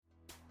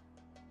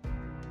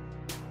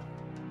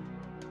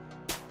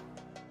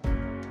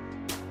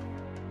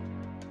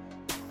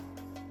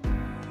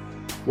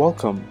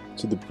Welcome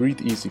to the Breathe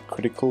Easy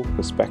Critical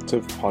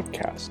Perspective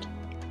podcast.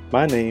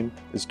 My name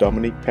is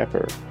Dominique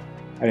Pepper,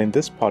 and in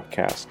this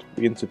podcast,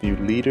 we interview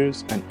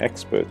leaders and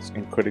experts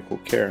in critical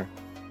care.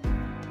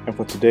 And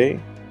for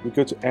today, we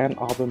go to Ann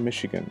Arbor,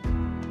 Michigan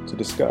to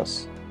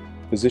discuss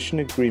physician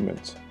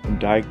agreement in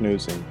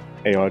diagnosing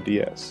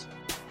ARDS.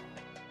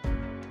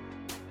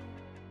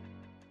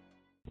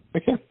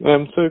 Okay,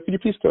 so could you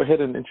please go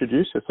ahead and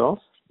introduce yourself?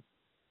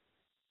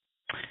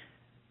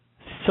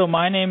 So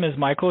my name is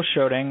Michael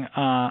Schoeding.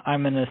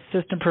 I'm an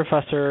assistant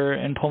professor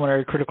in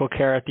pulmonary critical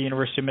care at the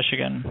University of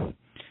Michigan.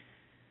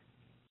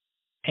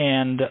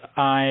 And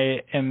I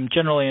am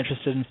generally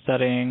interested in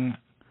studying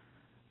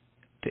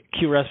the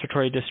acute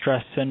respiratory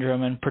distress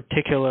syndrome, and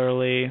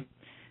particularly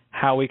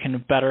how we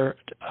can better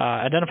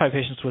identify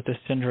patients with this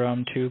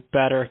syndrome to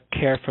better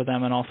care for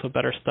them and also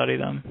better study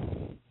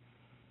them.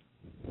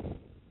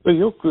 So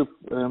your group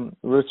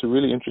wrote a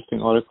really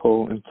interesting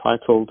article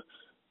entitled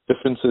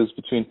Differences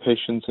Between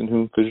Patients in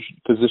Whom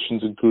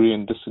Physicians Agree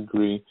and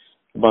Disagree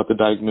About the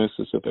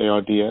Diagnosis of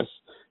ARDS,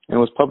 and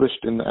was published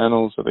in the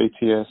Annals of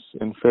ATS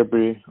in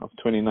February of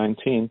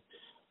 2019.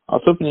 I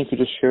was hoping you could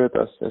just share with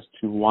us as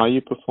to why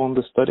you performed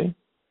the study.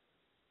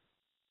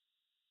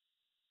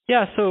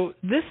 Yeah, so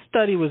this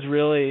study was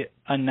really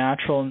a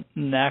natural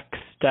next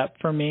step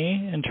for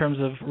me in terms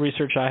of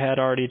research I had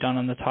already done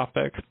on the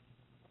topic.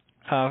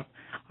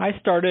 I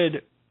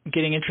started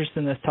getting interested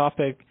in this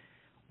topic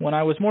when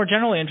I was more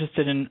generally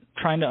interested in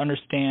trying to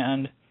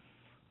understand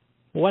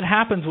what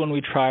happens when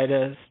we try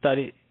to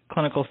study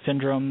clinical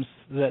syndromes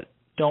that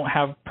don't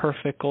have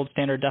perfect gold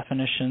standard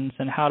definitions,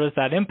 and how does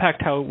that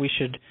impact how we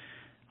should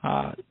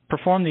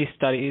perform these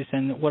studies,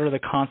 and what are the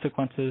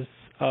consequences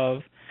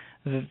of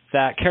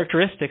that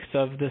characteristics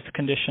of this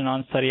condition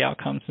on study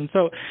outcomes. And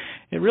so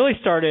it really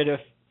started a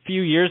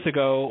few years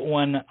ago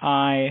when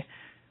I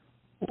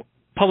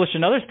published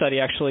another study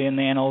actually in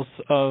the Annals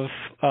of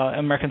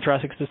American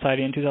Thoracic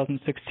Society in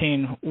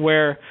 2016,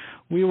 where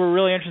we were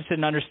really interested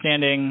in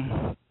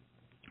understanding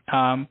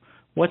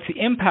what's the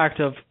impact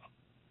of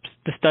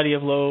the study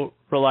of low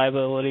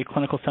reliability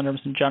clinical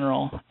syndromes in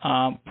general,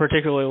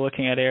 particularly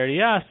looking at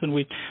ARDS, and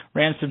we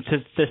ran some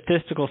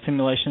statistical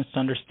simulations to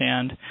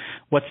understand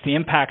what's the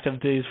impact of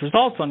these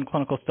results on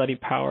clinical study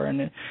power,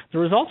 and the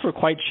results were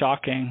quite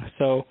shocking.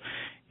 So,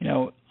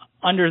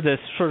 under this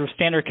sort of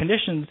standard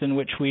conditions in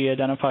which we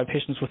identify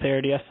patients with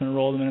ARDS and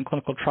enroll them in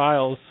clinical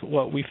trials,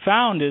 what we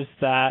found is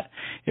that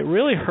it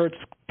really hurts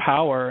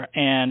power,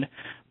 and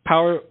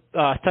power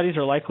studies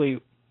are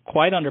likely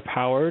quite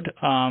underpowered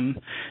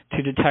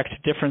to detect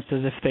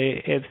differences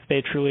if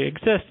they truly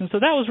exist. And so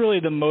that was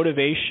really the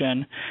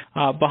motivation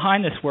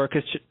behind this work,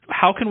 is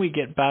how can we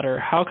get better?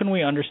 How can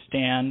we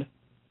understand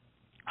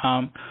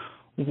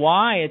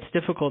why it's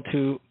difficult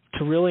to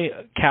really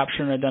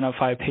capture and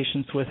identify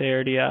patients with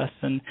ARDS,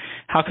 and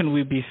how can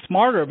we be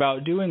smarter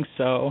about doing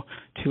so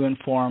to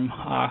inform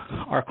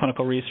our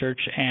clinical research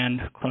and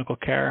clinical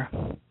care.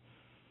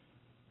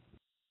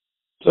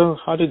 So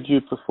how did you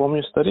perform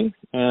your study,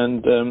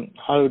 and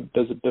how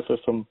does it differ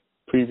from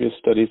previous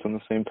studies on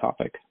the same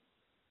topic?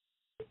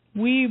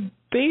 We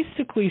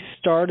basically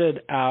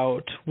started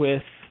out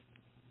with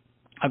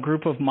a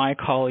group of my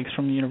colleagues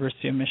from the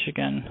University of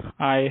Michigan.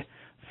 I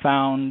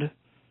found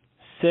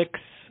 6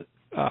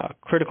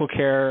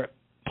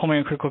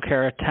 pulmonary critical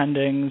care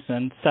attendings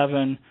and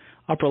 7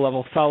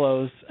 upper-level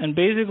fellows, and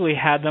basically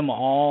had them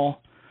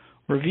all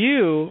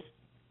review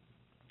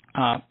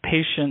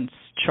patients'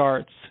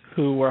 charts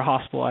who were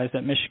hospitalized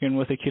at Michigan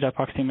with acute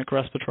hypoxemic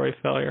respiratory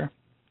failure.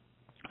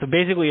 So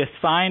basically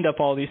assigned up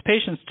all these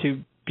patients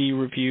to be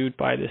reviewed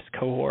by this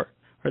cohort,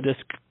 or this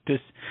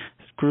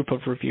group of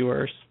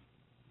reviewers.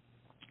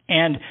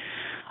 And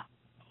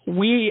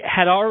we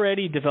had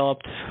already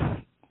developed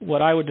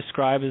what I would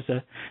describe as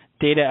a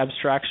data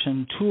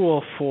abstraction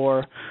tool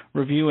for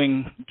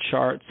reviewing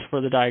charts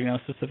for the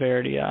diagnosis of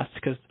ARDS,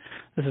 because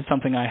this is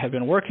something I had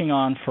been working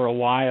on for a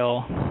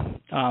while,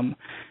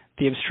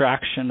 the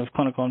abstraction of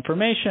clinical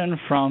information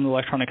from the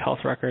electronic health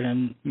record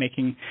and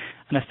making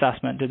an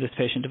assessment, did this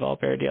patient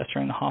develop ARDS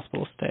during the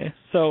hospital stay?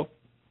 So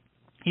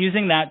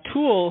using that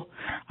tool,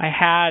 I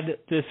had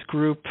this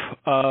group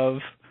of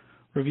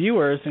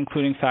reviewers,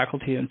 including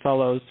faculty and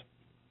fellows,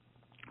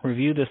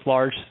 review this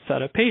large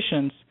set of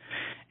patients.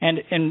 And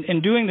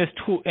in doing this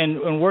tool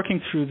and working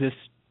through this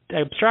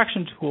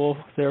abstraction tool,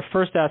 they were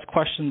first asked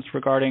questions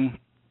regarding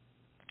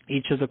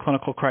each of the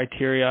clinical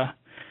criteria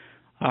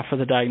for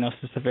the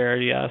diagnosis of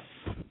ARDS.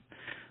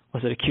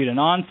 Was it acute in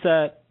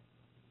onset?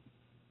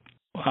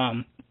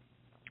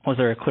 Was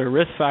there a clear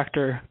risk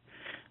factor?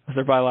 Was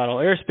there bilateral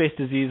airspace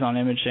disease on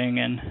imaging?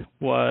 And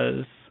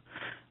was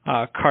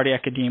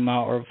cardiac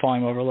edema or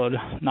volume overload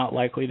not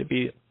likely to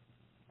be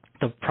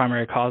the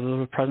primary cause of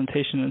a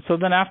presentation? And so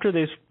then after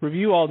they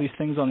review all these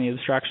things on the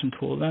abstraction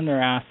tool, then they're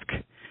asked,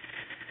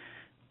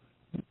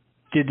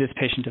 did this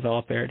patient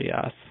develop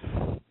ARDS?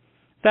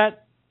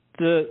 That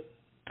the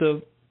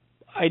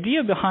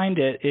idea behind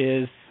it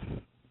is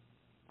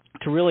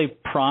to really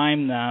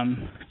prime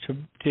them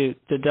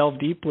to delve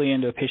deeply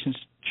into a patient's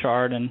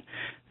chart and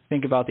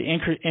think about the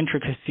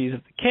intricacies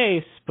of the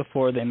case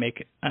before they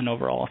make an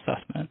overall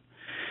assessment.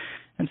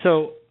 And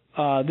so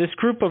this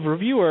group of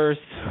reviewers,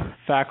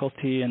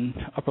 faculty and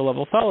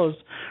upper-level fellows,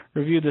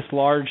 reviewed this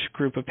large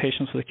group of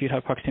patients with acute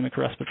hypoxemic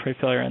respiratory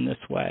failure in this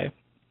way.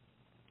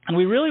 And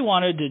we really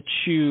wanted to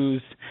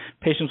choose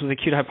patients with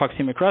acute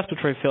hypoxemic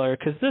respiratory failure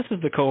because this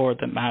is the cohort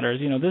that matters.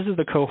 This is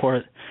the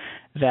cohort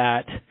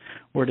that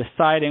we're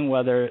deciding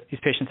whether these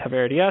patients have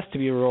ARDS to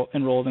be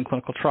enrolled in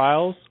clinical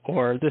trials,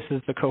 or this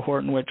is the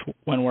cohort in which,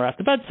 when we're at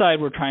the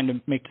bedside, we're trying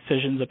to make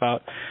decisions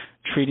about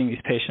treating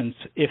these patients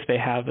if they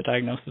have a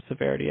diagnosis of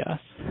ARDS.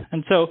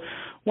 And so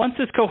once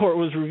this cohort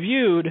was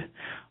reviewed,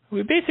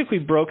 we basically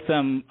broke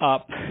them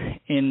up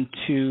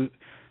into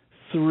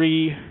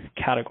 3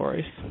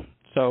 categories.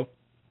 So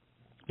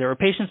there were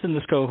patients in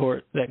this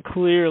cohort that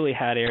clearly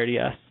had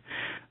ARDS.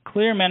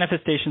 Clear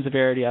manifestations of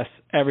ARDS,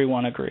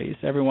 everyone agrees.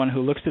 Everyone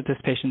who looks at this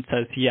patient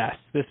says, yes,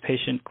 this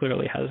patient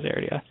clearly has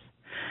ARDS.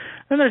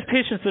 Then there's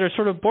patients that are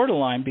sort of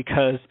borderline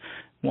because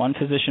one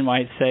physician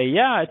might say,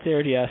 yeah, it's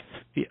ARDS,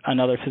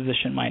 another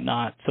physician might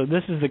not. So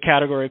this is the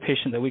category of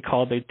patient that we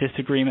call the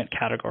disagreement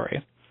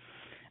category.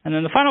 And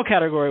then the final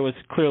category was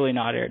clearly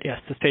not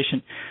ARDS. This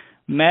patient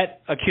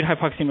met acute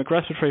hypoxemic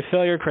respiratory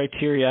failure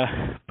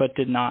criteria but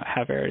did not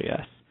have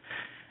ARDS.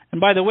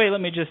 And by the way,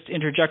 let me just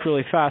interject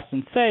really fast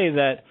and say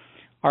that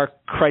our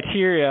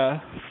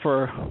criteria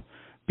for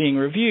being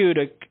reviewed,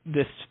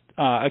 this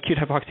acute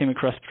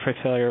hypoxemic respiratory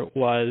failure,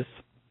 was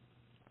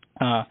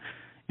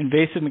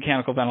invasive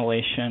mechanical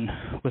ventilation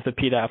with a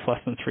PDAF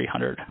less than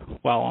 300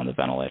 while on the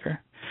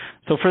ventilator.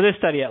 So for this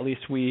study, at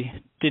least, we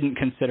didn't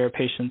consider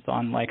patients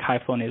on like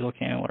high-flow nasal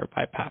cannula or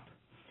BiPAP.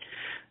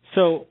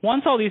 So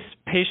once all these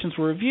patients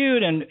were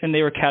reviewed and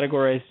they were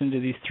categorized into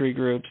these 3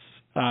 groups,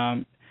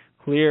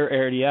 clear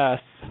ARDS,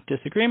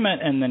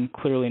 disagreement, and then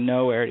clearly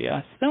no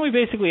ARDS. Then we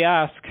basically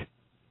ask,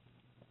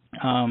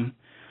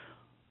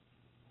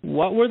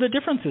 what were the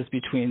differences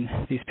between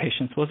these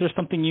patients? Was there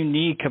something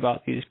unique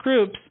about these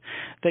groups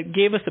that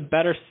gave us a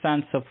better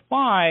sense of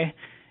why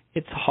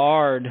it's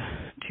hard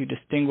to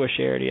distinguish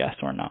ARDS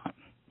or not?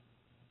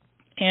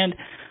 And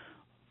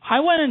I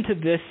went into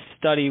this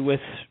study with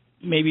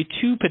maybe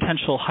 2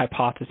 potential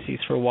hypotheses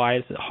for why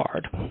is it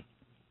hard.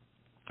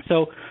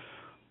 So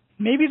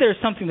maybe there's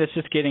something that's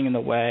just getting in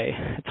the way.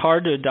 It's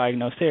hard to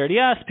diagnose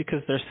ARDS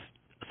because there's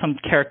some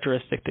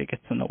characteristic that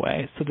gets in the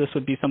way. So this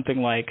would be something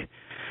like,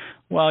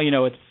 well,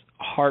 it's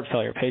heart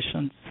failure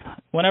patients.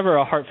 Whenever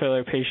a heart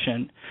failure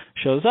patient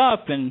shows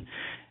up, and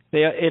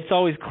it's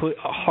always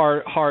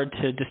hard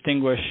to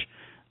distinguish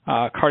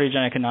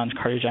cardiogenic and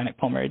non-cardiogenic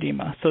pulmonary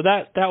edema. So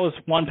that was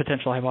one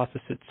potential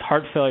hypothesis. It's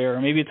heart failure,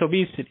 or maybe it's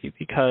obesity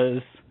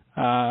because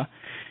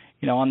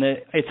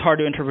it's hard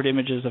to interpret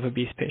images of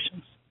obese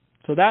patients.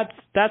 So that's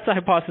a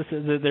hypothesis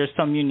that there's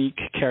some unique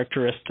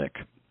characteristic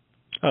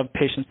of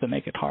patients that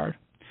make it hard.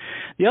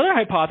 The other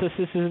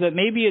hypothesis is that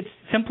maybe it's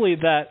simply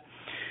that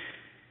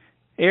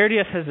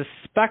ARDS has a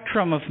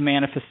spectrum of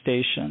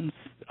manifestations,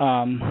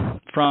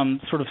 from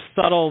sort of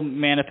subtle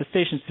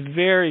manifestations to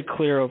very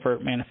clear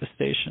overt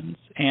manifestations.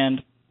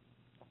 And,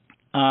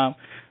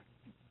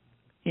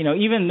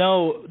 even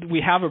though we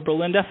have a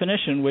Berlin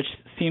definition, which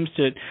seems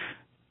to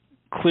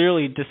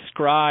clearly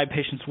describe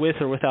patients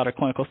with or without a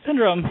clinical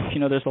syndrome,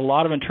 there's a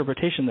lot of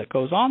interpretation that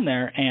goes on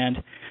there,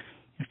 and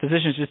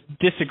physicians just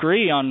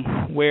disagree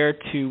on where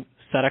to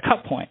set a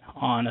cut point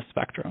on a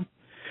spectrum.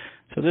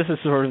 So this is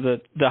sort of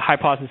the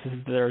hypothesis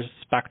that there's a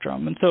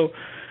spectrum. And so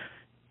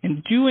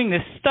in doing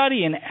this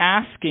study and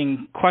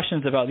asking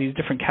questions about these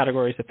different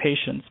categories of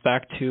patients,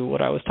 back to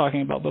what I was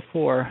talking about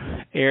before,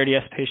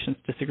 ARDS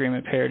patients,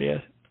 disagreement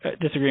patients,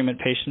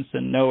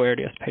 and no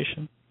ARDS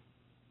patients,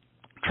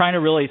 trying to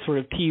really sort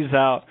of tease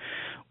out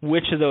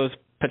which of those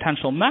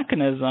potential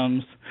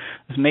mechanisms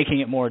is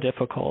making it more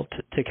difficult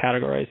to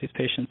categorize these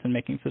patients and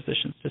making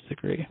physicians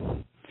disagree.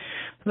 So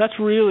that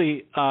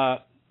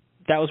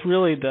was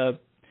really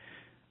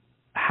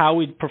how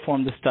we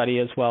performed the study,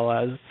 as well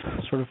as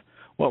sort of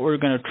what we're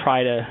going to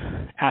try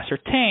to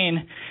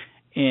ascertain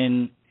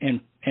in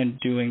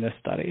doing this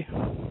study.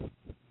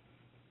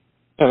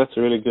 Yeah, that's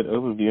a really good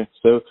overview.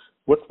 So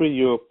what were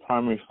your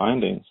primary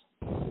findings?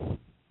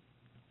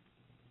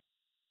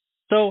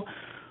 So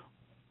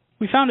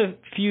we found a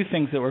few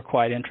things that were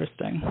quite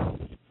interesting.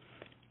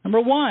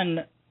 Number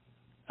one,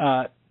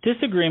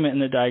 disagreement in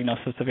the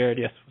diagnosis of ARDS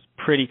was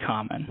pretty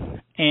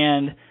common.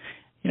 And,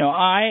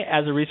 I,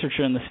 as a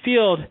researcher in this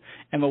field,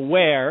 am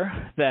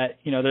aware that,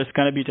 there's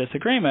going to be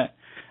disagreement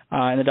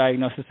in the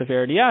diagnosis of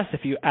ARDS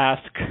if you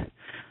ask,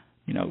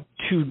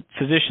 2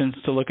 physicians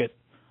to look at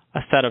a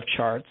set of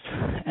charts.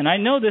 And I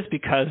know this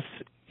because,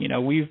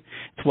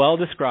 it's well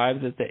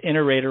described that the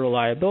inter-rater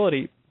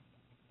reliability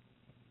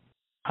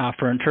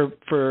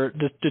for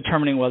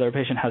determining whether a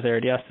patient has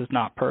ARDS is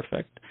not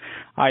perfect.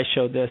 I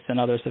showed this, and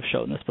others have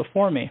shown this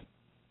before me.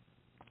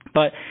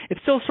 But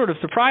it's still sort of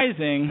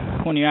surprising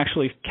when you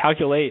actually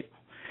calculate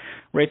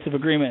rates of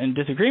agreement and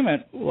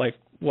disagreement, like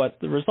what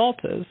the result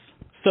is.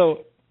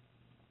 So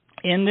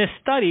in this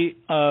study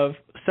of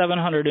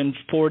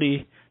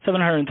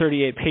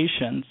 738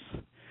 patients,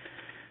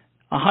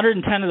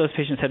 110 of those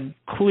patients had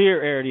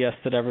clear ARDS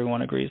that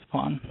everyone agrees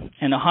upon,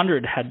 and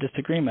 100 had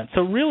disagreement.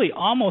 So really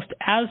almost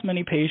as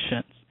many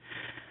patients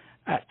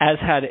as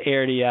had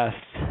ARDS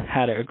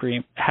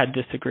had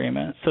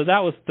disagreement. So that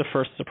was the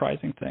first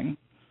surprising thing.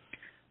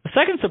 The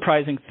second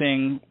surprising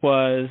thing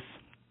was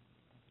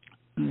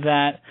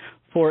that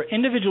for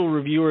individual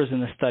reviewers in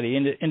the study,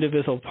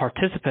 individual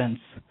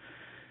participants,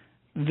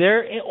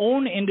 their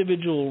own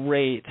individual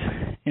rate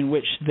in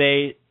which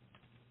they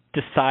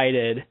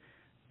decided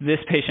this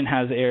patient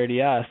has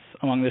ARDS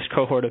among this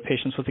cohort of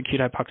patients with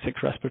acute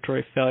hypoxic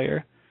respiratory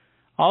failure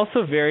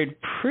also varied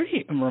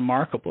pretty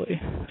remarkably.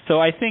 So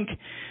I think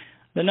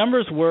the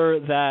numbers were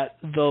that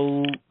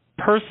the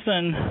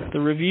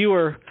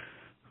reviewer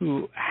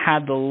who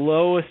had the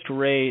lowest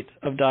rate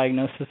of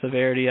diagnosis of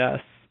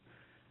ARDS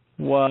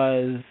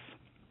was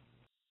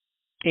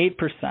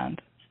 8%,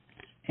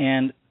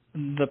 and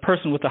the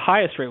person with the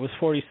highest rate was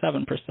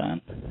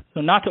 47%.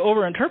 So not to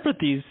overinterpret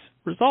these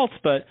results,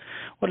 but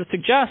what it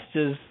suggests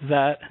is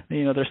that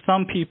there's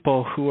some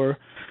people who are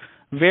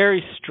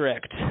very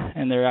strict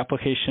in their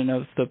application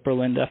of the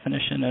Berlin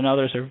definition, and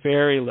others are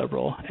very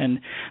liberal. And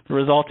the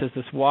result is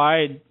this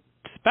wide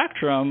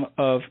spectrum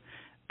of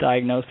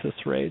diagnosis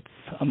rates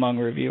among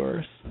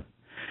reviewers.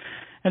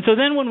 And so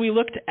then when we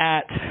looked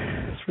at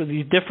sort of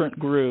these different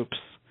groups,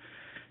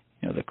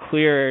 the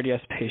clear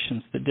ARDS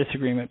patients, the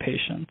disagreement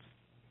patients,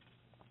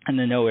 and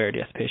the no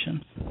ARDS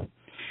patients,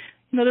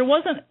 there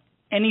wasn't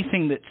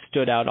anything that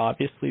stood out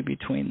obviously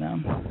between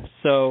them.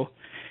 So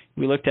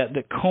we looked at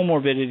the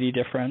comorbidity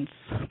difference,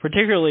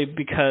 particularly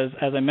because,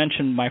 as I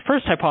mentioned, my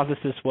first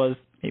hypothesis was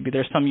maybe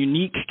there's some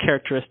unique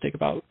characteristic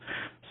about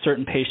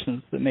certain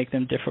patients that make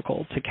them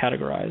difficult to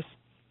categorize.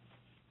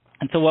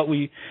 And so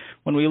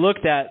when we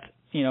looked at,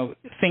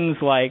 things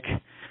like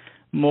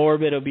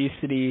morbid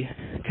obesity,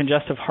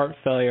 congestive heart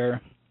failure,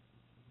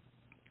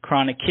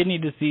 chronic kidney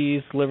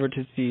disease, liver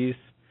disease,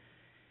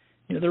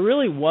 there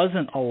really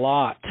wasn't a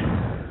lot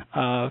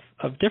of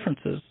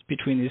differences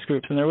between these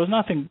groups, and there was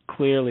nothing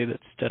clearly that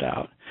stood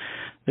out.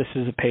 This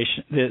is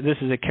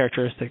a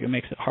characteristic that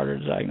makes it harder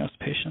to diagnose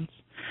patients.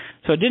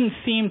 So it didn't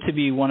seem to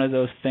be one of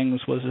those things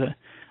was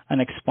an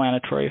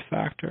explanatory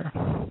factor.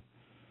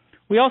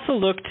 We also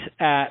looked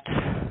at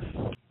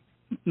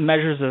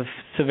measures of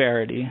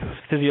severity,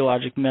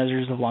 physiologic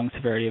measures of lung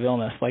severity of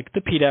illness, like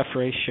the P-DEF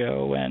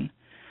ratio and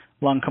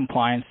lung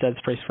compliance, dead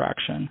space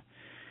fraction.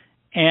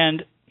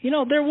 And,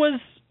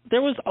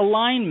 there was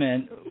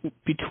alignment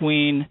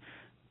between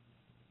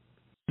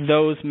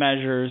those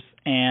measures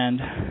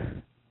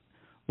and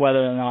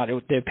whether or not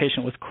the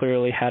patient was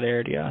clearly had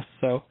ARDS.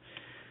 So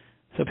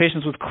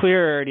patients with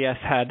clear ARDS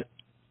had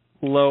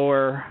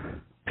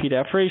lower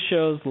P-DEF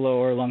ratios,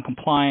 lower lung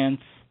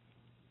compliance,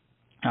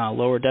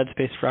 lower dead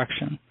space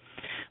fraction.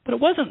 But it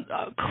wasn't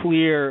a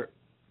clear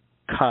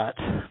cut,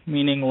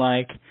 meaning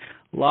like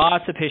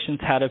lots of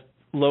patients had a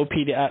low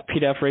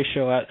P-DEF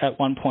ratio at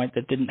one point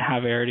that didn't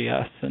have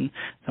ARDS, and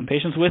some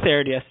patients with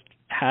ARDS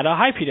had a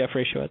high P-DEF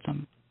ratio at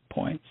some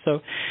point.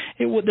 So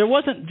there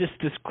wasn't just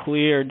this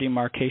clear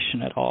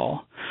demarcation at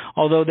all,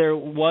 although there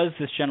was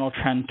this general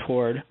trend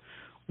toward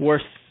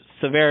worse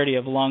severity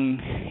of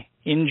lung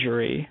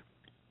injury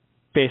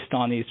based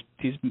on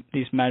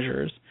these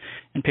measures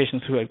in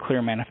patients who had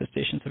clear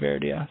manifestations of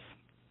ARDS.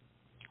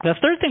 The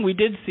third thing we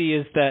did see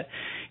is that,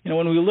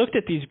 when we looked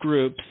at these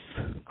groups,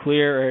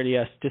 clear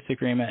ARDS,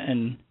 disagreement,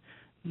 and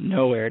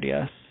no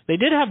ARDS, they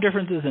did have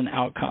differences in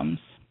outcomes.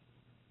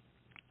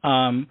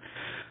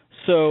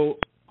 So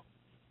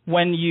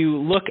when you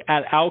look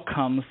at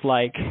outcomes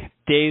like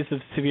days of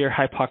severe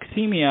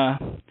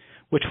hypoxemia,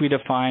 which we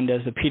defined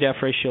as a P-DEF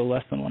ratio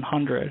less than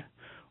 100,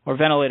 or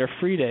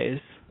ventilator-free days,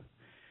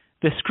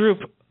 this group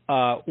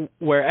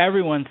where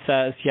everyone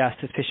says, yes,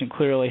 this patient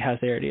clearly has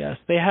ARDS,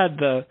 they had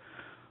the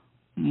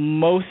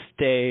most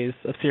days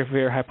of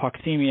severe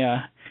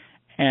hypoxemia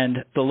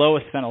and the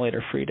lowest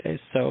ventilator-free days.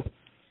 So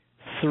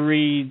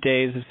 3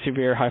 days of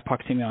severe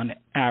hypoxemia on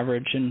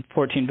average and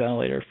 14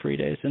 ventilator-free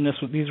days. And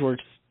these were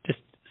just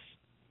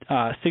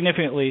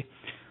significantly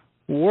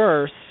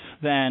worse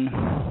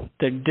than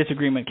the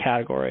disagreement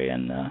category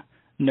and the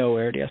no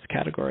ARDS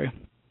category.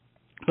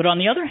 But on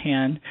the other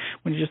hand,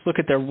 when you just look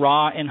at their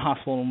raw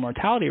in-hospital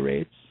mortality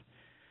rates,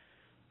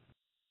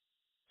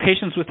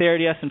 patients with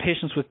ARDS and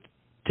patients with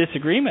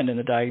disagreement in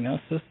the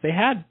diagnosis, they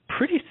had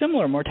pretty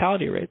similar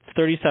mortality rates,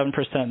 37%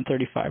 and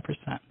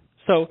 35%.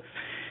 So,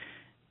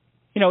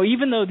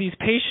 even though these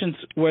patients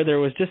where there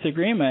was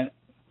disagreement,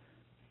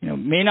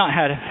 may not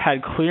have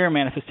had clear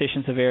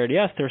manifestations of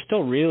ARDS, they're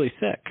still really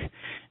sick,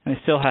 and they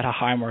still had a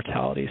high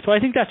mortality. So I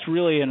think that's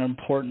really an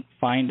important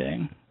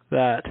finding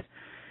that,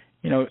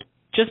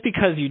 just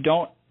because you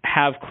don't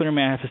have clear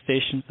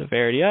manifestations of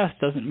ARDS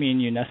doesn't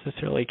mean you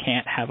necessarily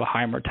can't have a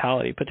high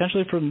mortality,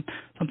 potentially from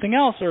something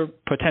else or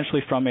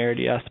potentially from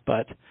ARDS,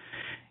 but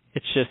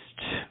it's just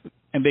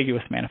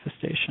ambiguous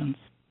manifestations.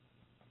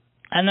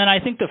 And then I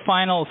think the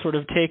final sort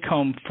of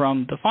take-home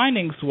from the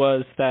findings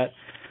was that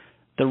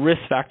the risk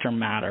factor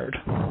mattered.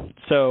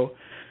 So,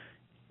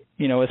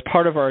 as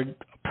part of our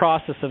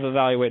process of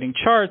evaluating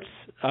charts,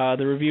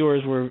 the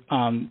reviewers were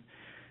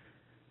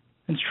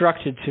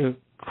instructed to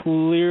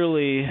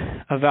clearly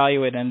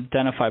evaluate and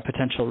identify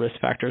potential risk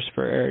factors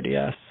for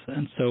ARDS.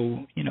 And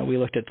so, we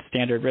looked at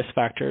standard risk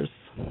factors: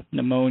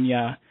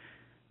 pneumonia,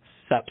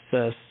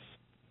 sepsis,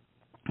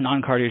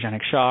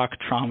 non-cardiogenic shock,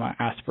 trauma,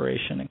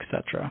 aspiration,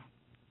 etc.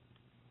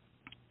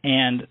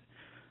 And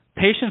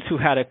patients who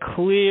had a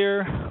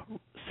clear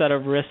set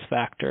of risk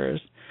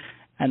factors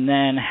and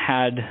then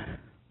had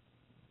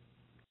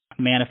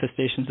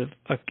manifestations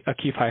of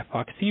acute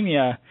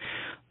hypoxemia,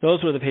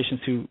 those were the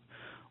patients who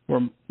were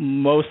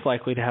most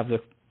likely to have the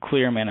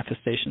clear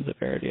manifestations of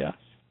ARDS,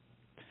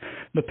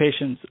 the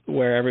patients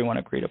where everyone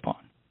agreed upon.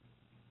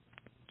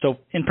 So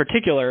in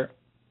particular,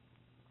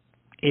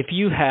 if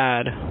you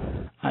had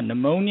a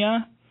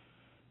pneumonia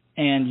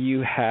and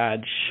you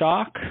had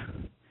shock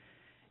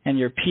and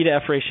your P to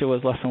F ratio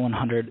was less than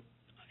 100,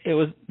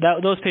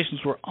 those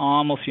patients were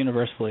almost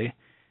universally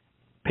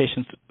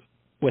patients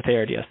with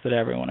ARDS that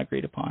everyone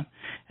agreed upon.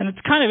 And it's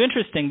kind of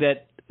interesting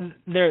that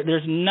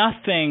there's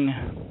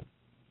nothing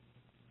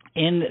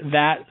in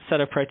that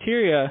set of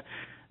criteria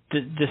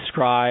to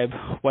describe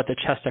what the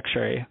chest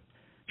X-ray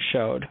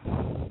showed.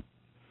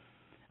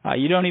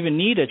 You don't even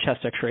need a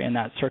chest X-ray in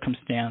that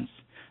circumstance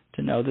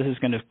to know this is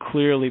going to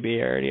clearly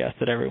be ARDS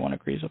that everyone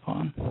agrees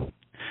upon.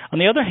 On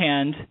the other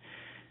hand,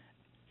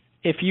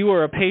 if you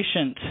were a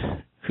patient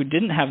who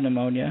didn't have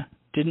pneumonia,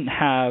 didn't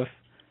have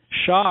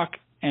shock,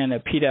 and a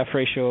P to F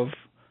ratio of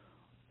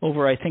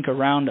over, I think,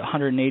 around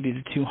 180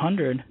 to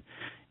 200,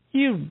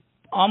 you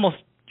almost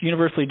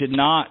universally did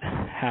not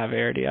have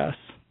ARDS.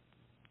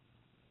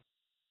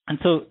 And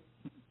so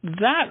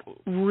that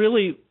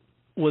really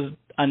was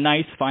a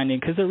nice finding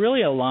because it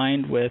really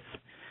aligned with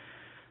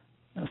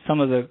some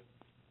of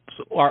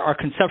our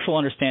conceptual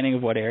understanding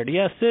of what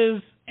ARDS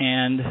is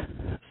and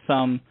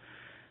some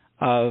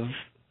of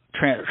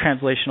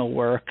translational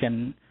work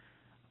and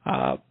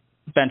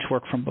bench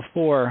work from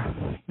before.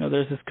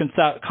 There's this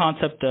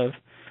concept of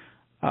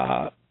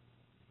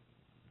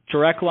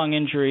direct lung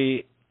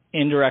injury,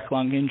 indirect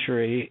lung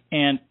injury,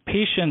 and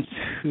patients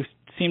who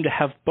seem to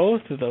have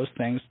both of those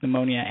things,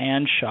 pneumonia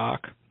and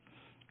shock,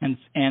 and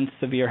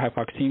severe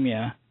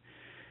hypoxemia,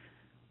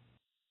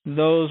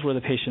 those were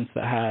the patients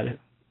that had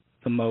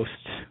the most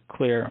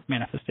clear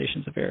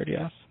manifestations of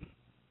ARDS.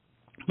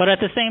 But at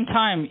the same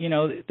time,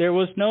 there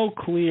was no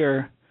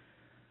clear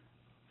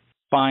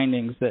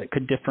findings that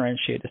could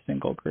differentiate a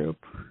single group.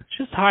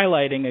 Just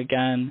highlighting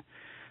again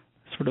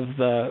sort of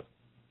the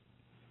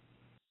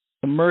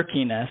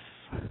murkiness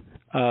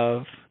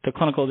of the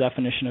clinical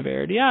definition of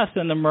ARDS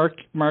and the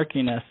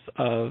murkiness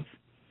of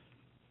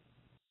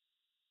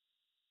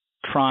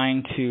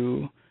trying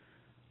to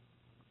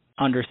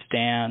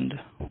understand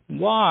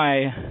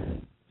why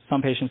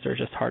some patients are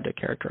just hard to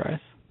characterize.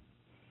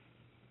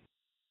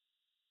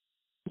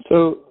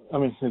 So, I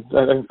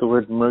think the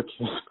word murky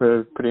is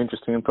pretty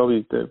interesting and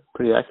probably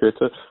pretty accurate.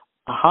 So,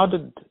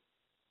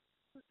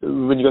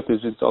 when you got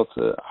these results,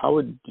 how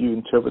would you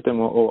interpret them,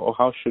 or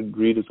how should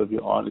readers of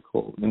your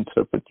article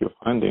interpret your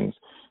findings?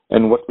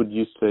 And what would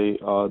you say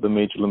are the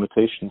major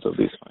limitations of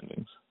these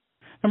findings?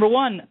 Number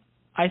one,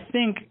 I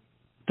think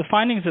the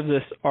findings of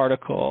this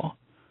article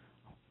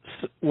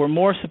were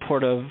more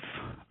supportive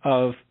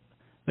of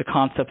the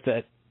concept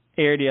that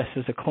ARDS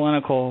is a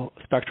clinical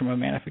spectrum of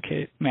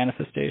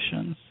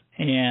manifestations.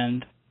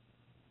 And,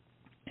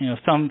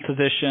 some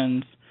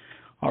physicians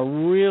are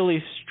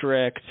really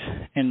strict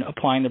in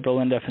applying the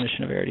Berlin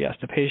definition of ARDS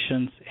to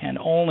patients, and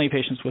only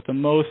patients with the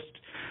most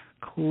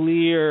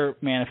clear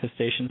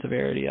manifestations of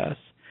ARDS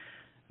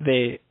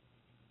they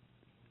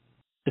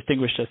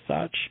distinguished as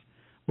such,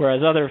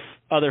 whereas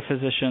other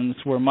physicians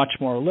were much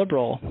more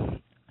liberal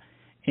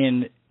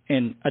in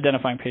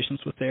identifying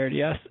patients with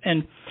ARDS.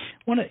 And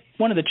one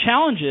of the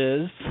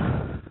challenges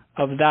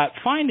of that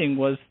finding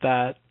was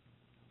that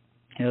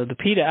the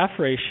P to F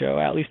ratio,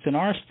 at least in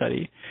our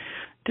study,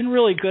 didn't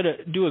really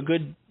do a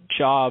good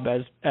job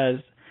as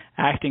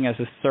acting as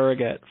a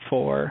surrogate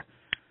for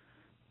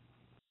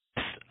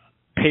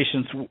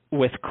patients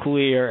with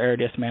clear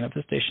ARDS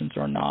manifestations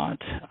or not.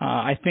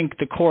 I think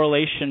the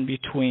correlation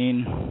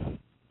between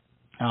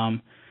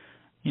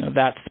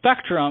that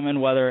spectrum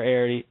and whether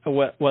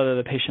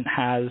the patient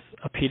has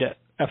a P to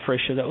F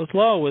ratio that was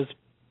low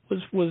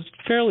was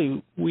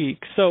fairly weak.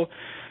 So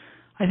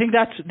I think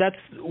that's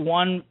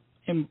one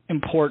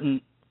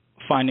important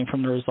finding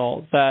from the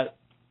result, that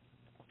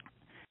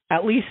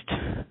at least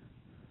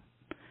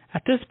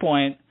at this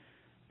point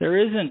there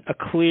isn't a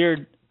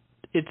clear.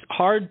 It's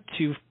hard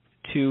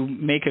to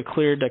make a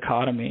clear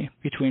dichotomy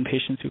between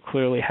patients who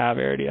clearly have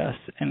ARDS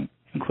and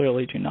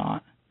clearly do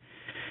not.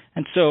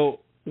 And so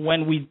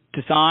when we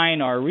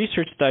design our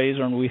research studies,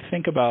 or when we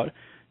think about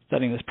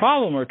studying this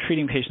problem or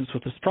treating patients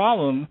with this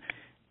problem,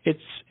 it's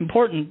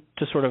important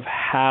to sort of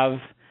have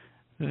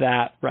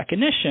that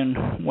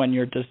recognition when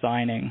you're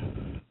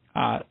designing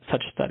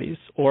such studies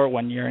or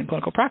when you're in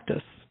clinical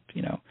practice.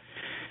 If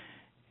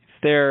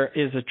there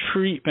is a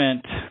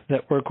treatment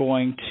that we're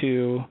going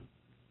to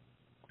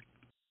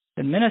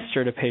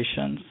administer to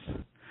patients,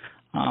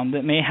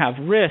 that may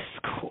have risk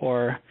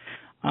or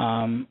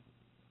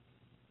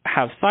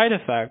have side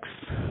effects,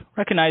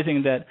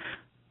 recognizing that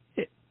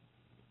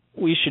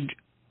we should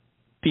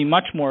be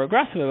much more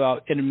aggressive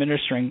about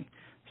administering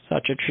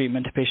such a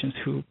treatment to patients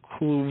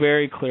who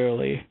very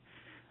clearly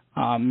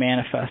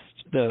manifest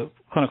the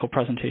clinical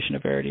presentation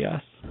of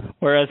ARDS.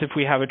 Whereas if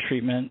we have a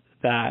treatment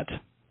that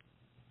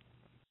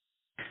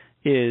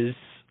is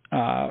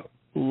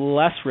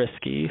less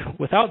risky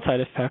without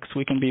side effects,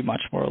 we can be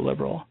much more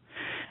liberal.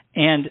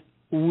 And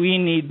we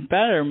need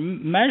better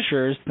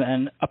measures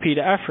than a P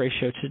to F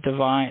ratio to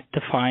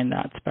define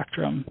that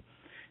spectrum,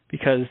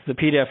 because the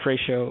P to F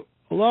ratio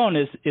alone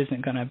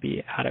isn't going to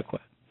be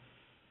adequate.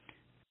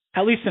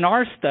 At least in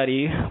our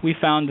study, we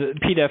found that the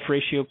P to F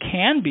ratio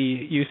can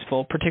be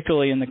useful,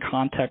 particularly in the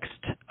context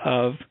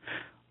of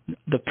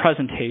the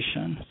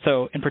presentation.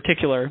 So in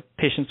particular,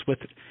 patients with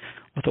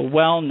a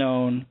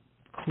well-known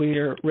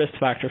clear risk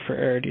factor for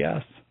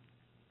ARDS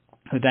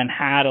who then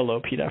had a low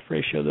P to F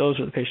ratio, those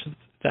are the patients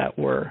that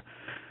were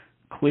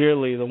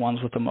clearly the ones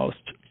with the most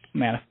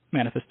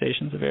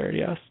manifestations of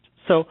ARDS.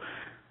 So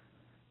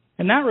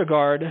in that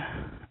regard,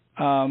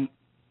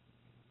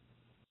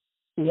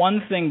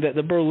 one thing that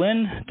the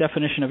Berlin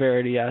definition of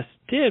ARDS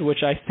did,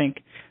 which I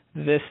think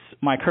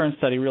my current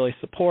study really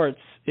supports,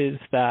 is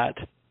that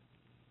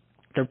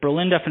the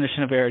Berlin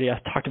definition of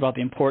ARDS talked about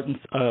the importance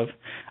of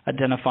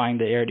identifying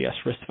the ARDS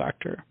risk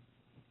factor.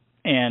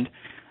 And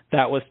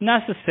that was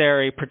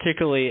necessary,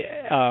 particularly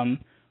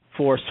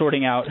for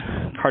sorting out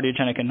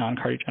cardiogenic and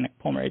non-cardiogenic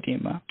pulmonary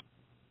edema.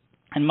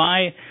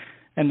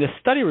 And this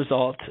study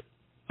result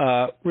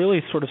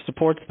really sort of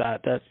supports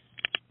that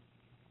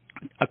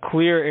a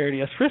clear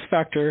ARDS risk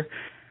factor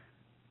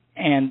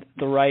and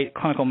the right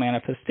clinical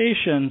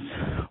manifestations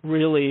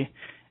really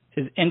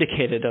is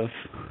indicated of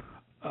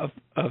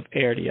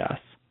ARDS.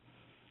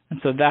 And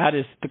so that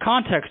is the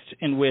context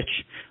in which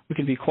we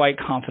can be quite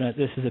confident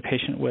this is a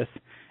patient with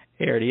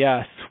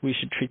ARDS. We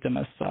should treat them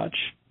as such.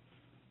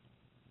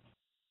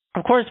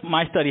 Of course,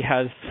 my study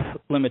has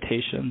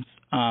limitations,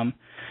 and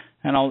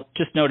I'll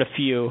just note a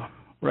few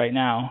right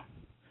now.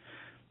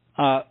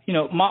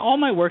 All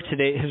my work to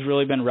date has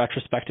really been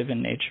retrospective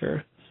in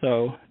nature.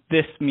 So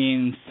this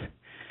means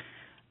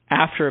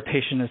after a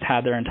patient has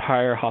had their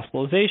entire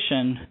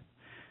hospitalization,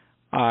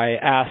 I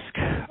ask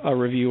a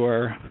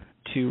reviewer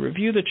to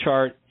review the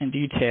chart in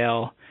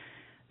detail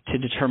to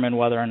determine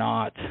whether or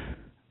not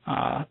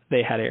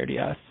they had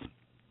ARDS.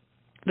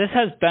 This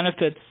has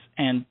benefits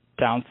and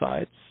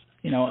downsides.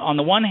 On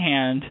the one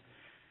hand,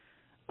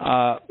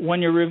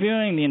 when you're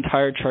reviewing the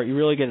entire chart, you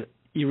really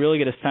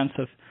get a sense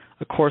of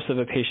the course of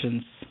a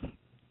patient's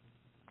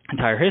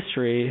entire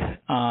history,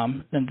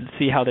 and to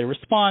see how they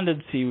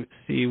responded, see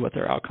what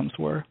their outcomes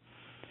were.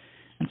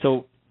 And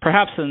so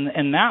perhaps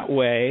in that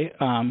way,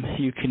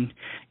 you can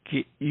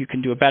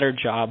do a better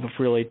job of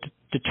really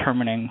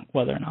determining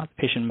whether or not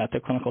the patient met the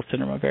clinical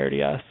syndrome of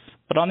ARDS.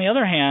 But on the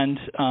other hand,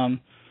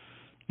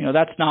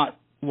 that's not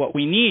what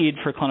we need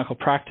for clinical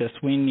practice.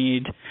 We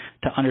need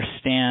to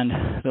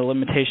understand the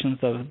limitations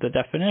of the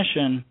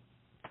definition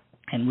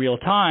in real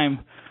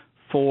time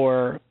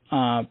for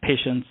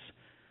patients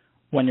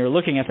when you're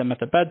looking at them at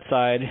the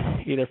bedside,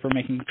 either for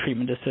making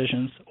treatment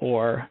decisions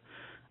or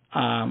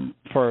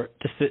for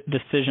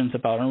decisions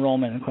about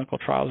enrollment in clinical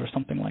trials or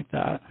something like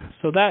that.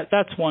 So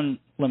that's one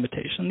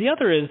limitation. The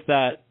other is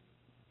that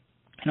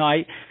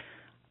I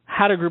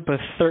had a group of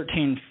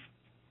 13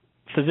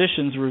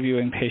 physicians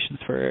reviewing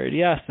patients for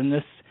ARDS, and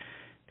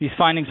these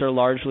findings are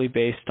largely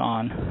based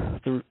on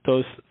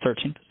those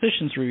 13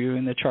 physicians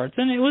reviewing the charts.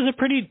 And it was a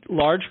pretty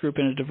large group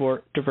and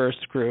a diverse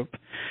group,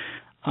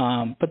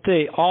 but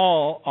they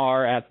all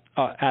are at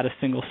a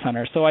single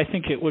center. So I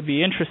think it would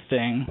be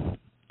interesting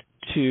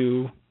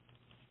to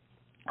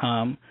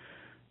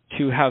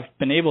have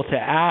been able to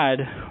add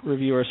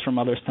reviewers from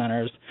other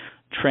centers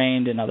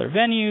trained in other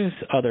venues,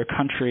 other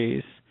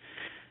countries,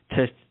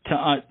 to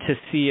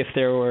see if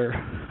there were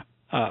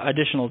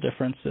additional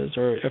differences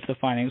or if the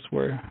findings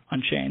were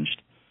unchanged.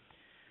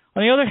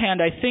 On the other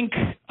hand, I think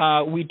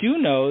we do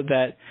know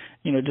that,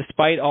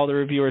 despite all the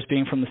reviewers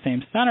being from the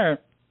same center,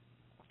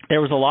 there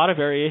was a lot of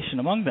variation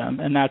among them,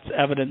 and that's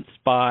evidenced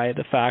by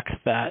the fact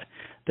that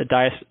the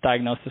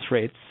diagnosis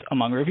rates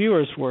among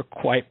reviewers were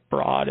quite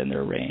broad in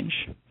their range.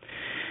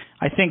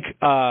 I think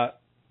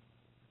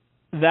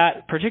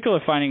that particular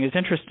finding is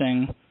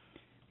interesting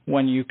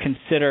when you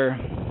consider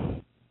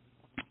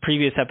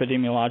previous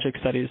epidemiologic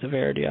studies of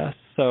ARDS.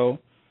 So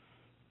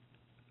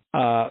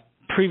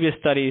previous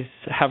studies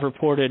have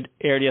reported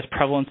ARDS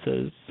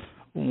prevalences,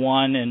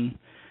 one in,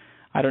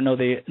 I don't know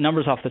the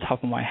numbers off the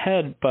top of my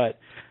head, but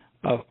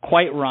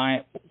quite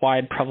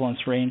wide prevalence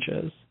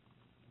ranges.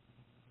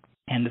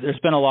 And there's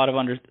been a lot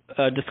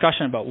of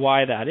discussion about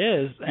why that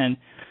is, and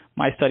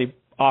my study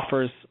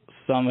offers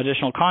some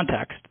additional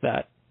context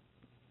that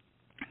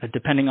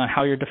depending on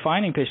how you're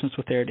defining patients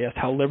with ARDS,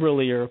 how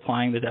liberally you're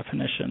applying the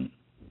definition,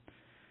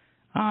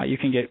 you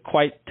can get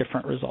quite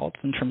different results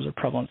in terms of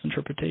prevalence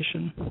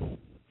interpretation.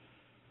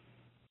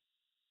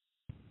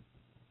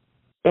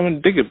 I'm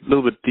going to dig a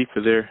little bit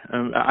deeper there.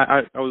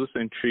 I was also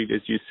intrigued,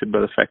 as you said,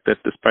 by the fact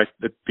that despite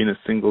it being a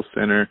single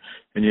center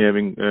and you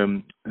having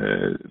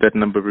that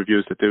number of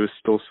reviews, that there was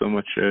still so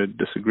much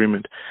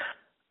disagreement.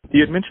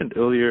 You had mentioned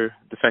earlier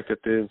the fact that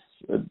there's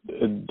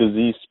a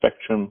disease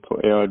spectrum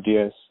for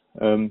ARDS,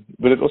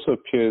 but it also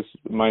appears,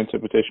 my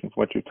interpretation of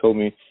what you told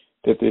me,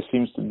 that there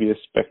seems to be a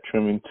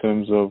spectrum in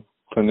terms of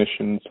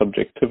clinician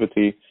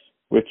subjectivity,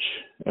 which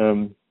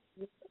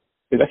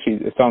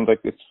it sounds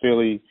like it's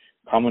fairly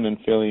common and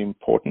fairly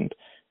important,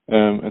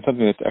 and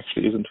something that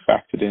actually isn't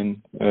factored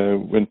in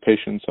when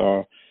patients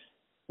are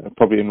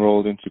probably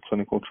enrolled into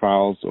clinical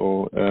trials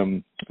or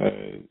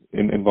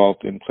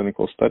involved in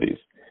clinical studies.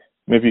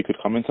 Maybe you could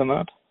comment on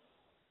that?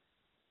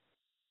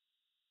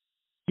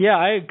 Yeah,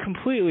 I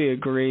completely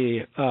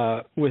agree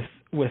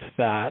with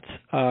that.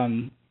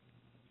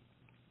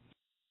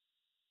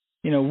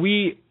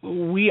 We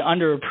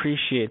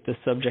underappreciate the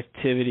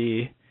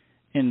subjectivity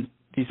in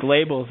these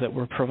labels that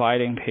we're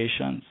providing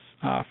patients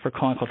for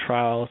clinical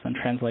trials and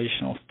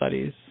translational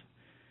studies,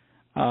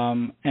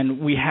 and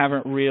we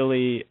haven't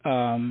really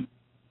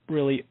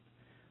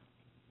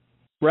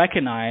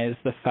recognized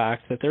the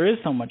fact that there is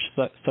so much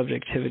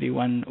subjectivity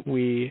when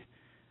we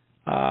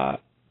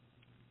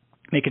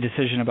make a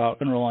decision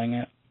about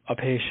enrolling a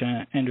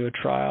patient into a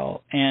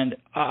trial. And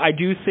I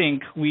do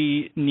think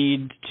we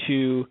need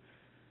to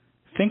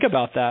think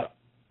about that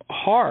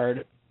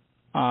hard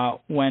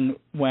when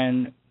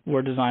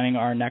we're designing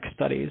our next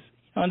studies.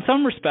 In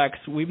some respects,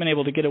 we've been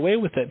able to get away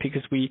with it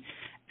because we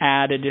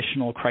add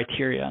additional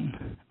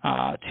criterion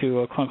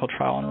to a clinical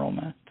trial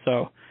enrollment.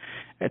 So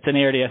it's an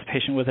ARDS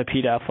patient with a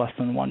P-to-F less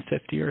than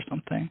 150 or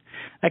something.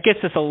 That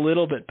gets us a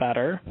little bit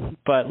better,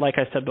 but like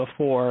I said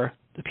before,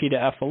 the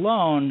P-to-F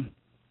alone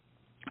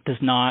does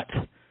not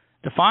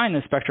define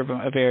the spectrum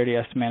of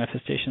ARDS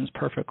manifestations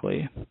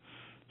perfectly.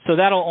 So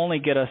that'll only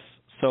get us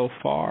so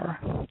far.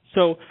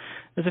 So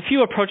there's a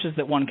few approaches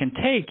that one can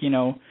take.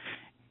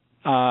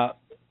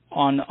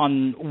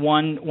 On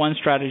one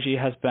strategy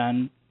has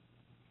been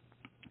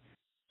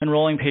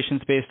enrolling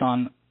patients based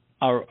on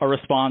a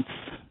response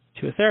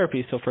to a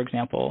therapy. So, for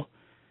example,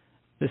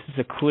 this is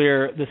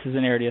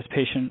an ARDS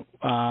patient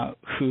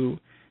who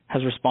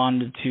has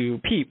responded to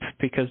PEEP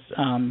because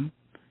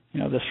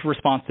this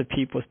response to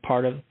PEEP was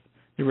part of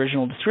the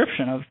original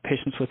description of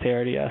patients with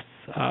ARDS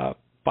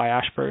by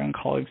Ashberg and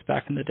colleagues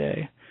back in the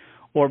day,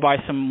 or by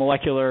some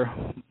molecular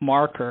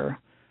marker,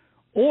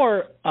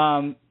 or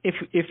if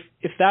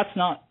that's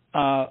not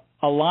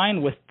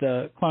aligned with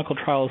the clinical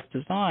trial's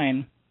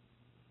design,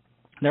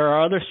 there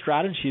are other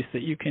strategies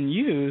that you can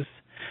use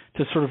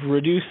to sort of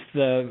reduce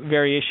the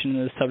variation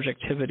in the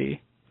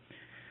subjectivity.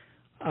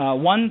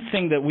 One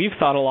thing that we've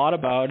thought a lot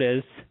about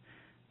is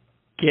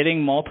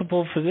getting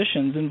multiple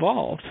physicians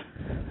involved.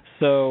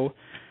 So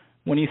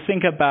when you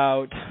think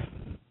about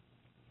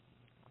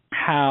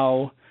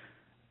how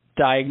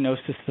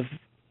diagnosis of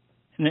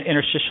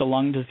interstitial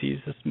lung disease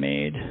is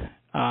made,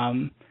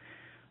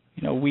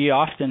 we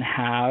often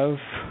have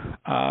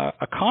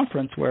a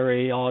conference where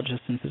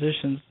radiologists and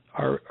physicians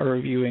are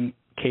reviewing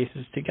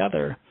cases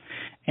together,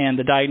 and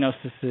the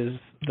diagnosis is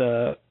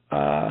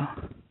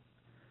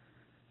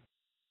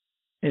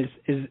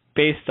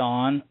based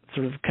on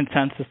sort of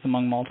consensus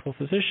among multiple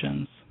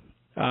physicians.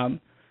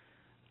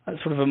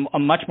 Sort of a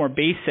much more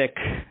basic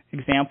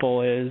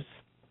example is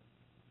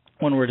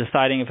when we're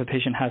deciding if a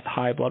patient has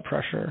high blood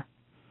pressure.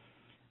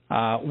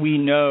 We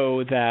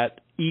know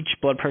that each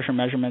blood pressure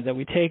measurement that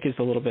we take is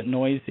a little bit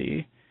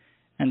noisy,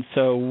 and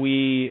so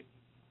we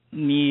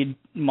need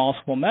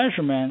multiple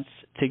measurements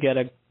to get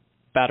a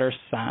better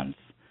sense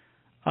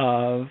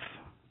of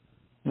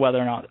whether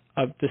or not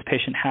this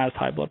patient has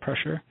high blood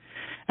pressure.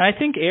 And I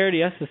think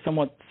ARDS is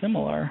somewhat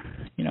similar.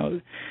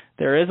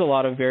 There is a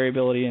lot of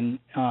variability in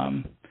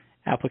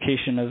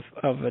application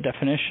of a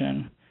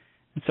definition.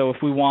 And so if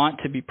we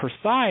want to be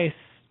precise,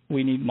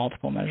 we need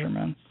multiple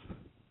measurements.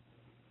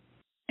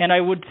 And I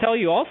would tell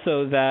you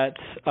also that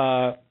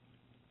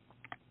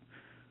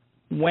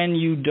when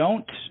you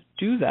don't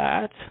do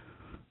that,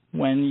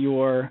 when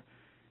you're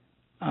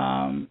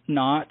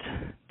not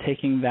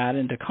taking that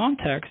into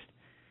context,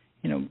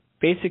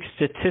 basic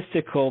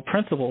statistical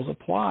principles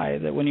apply,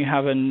 that when you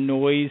have a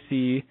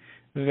noisy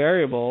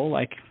variable,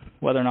 like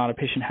whether or not a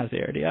patient has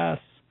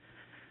ARDS,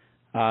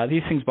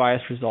 these things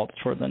bias results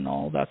toward the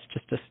null. That's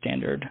just a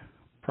standard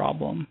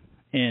problem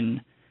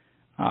in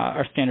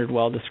our standard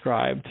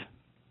well-described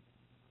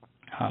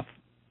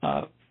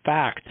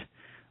fact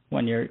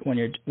when you're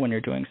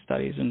doing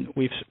studies, and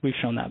we've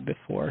shown that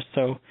before.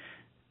 So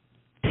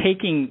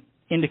taking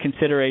into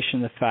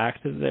consideration the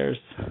fact that there's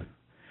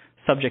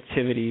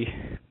subjectivity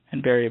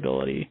and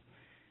variability,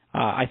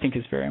 I think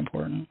is very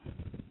important.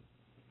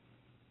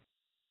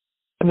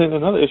 And then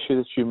another issue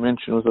that you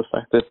mentioned was the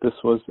fact that this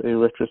was a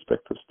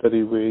retrospective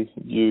study where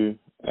you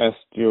asked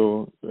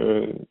your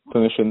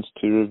clinicians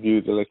to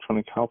review the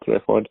electronic health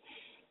record.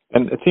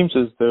 And it seems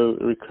as though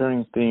a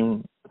recurring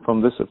theme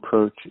from this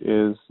approach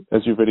is,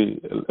 as you've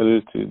already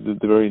alluded to,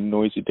 the very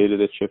noisy data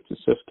that you have to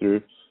sift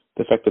through,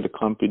 the fact that it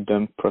can't be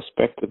done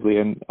prospectively.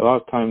 And a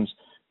lot of times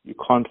you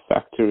can't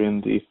factor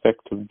in the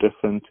effect of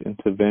different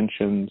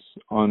interventions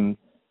on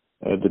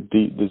the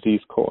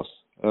disease course.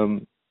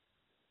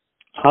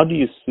 How do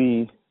you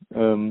see?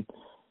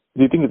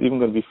 Do you think it's even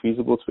going to be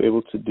feasible to be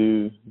able to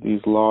do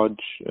these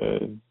large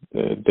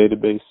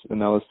database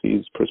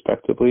analyses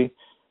prospectively?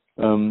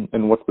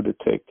 And what would it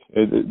take?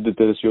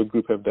 Does your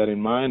group have that in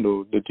mind,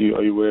 or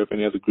are you aware of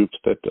any other groups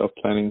that are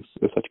planning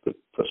such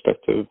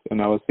prospective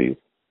analyses?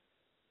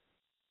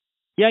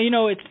 Yeah,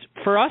 it's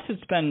for us.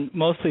 It's been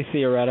mostly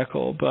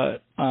theoretical,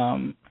 but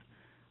I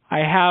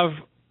have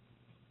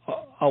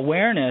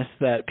awareness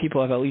that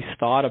people have at least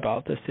thought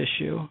about this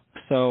issue.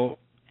 So,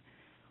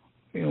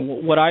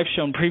 what I've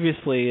shown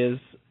previously is,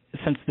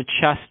 since the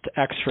chest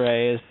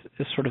X-ray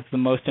is sort of the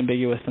most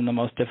ambiguous and the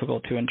most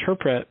difficult to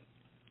interpret,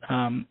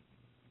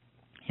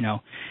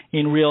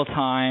 in real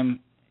time,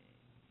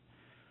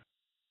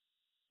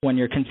 when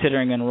you're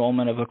considering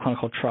enrollment of a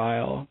clinical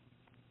trial,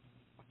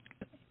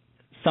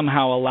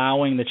 somehow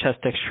allowing the chest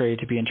X-ray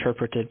to be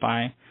interpreted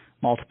by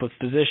multiple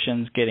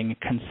physicians, getting a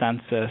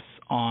consensus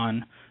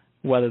on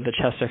whether the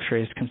chest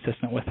X-ray is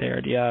consistent with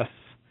ARDS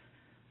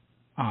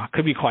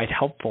could be quite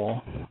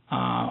helpful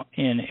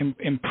in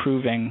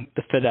improving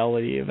the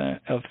fidelity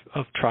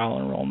of trial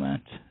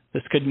enrollment.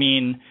 This could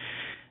mean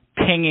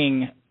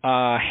pinging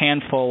a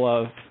handful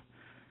of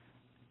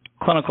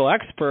clinical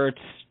experts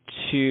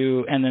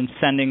and then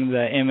sending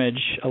the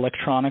image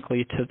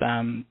electronically to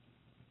them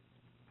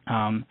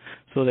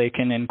so they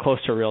can, in close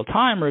to real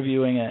time,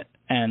 reviewing it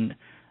and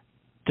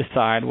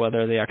decide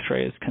whether the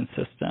X-ray is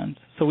consistent.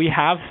 So we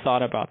have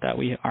thought about that.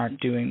 We aren't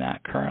doing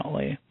that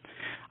currently.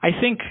 I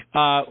think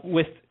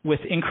with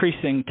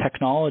increasing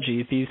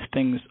technology, these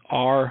things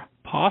are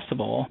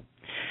possible.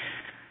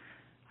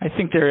 I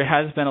think there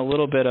has been a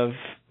little bit of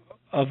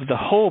the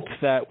hope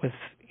that with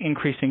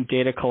increasing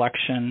data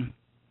collection,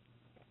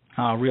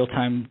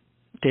 real-time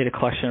data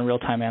collection and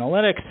real-time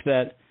analytics,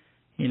 that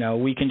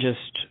we can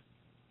just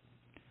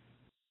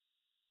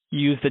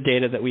use the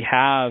data that we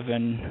have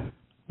and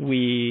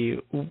we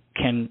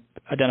can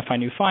identify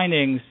new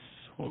findings,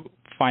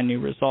 find new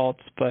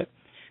results. But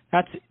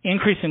that's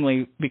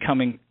increasingly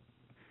becoming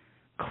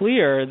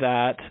clear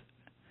that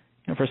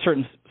for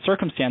certain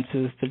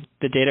circumstances,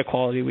 the data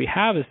quality we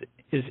have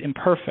is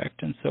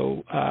imperfect, and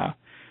so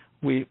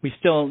we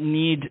still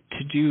need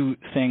to do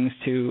things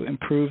to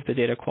improve the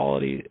data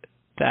quality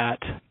that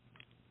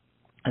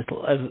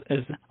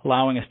is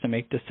allowing us to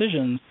make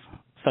decisions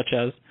such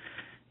as,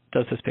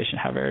 does this patient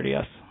have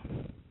ARDS?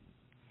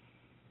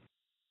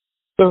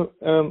 So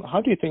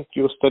how do you think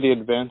your study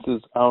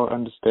advances our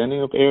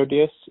understanding of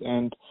ARDS,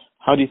 and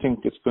how do you think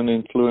it's going to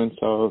influence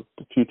our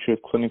future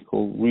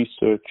clinical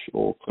research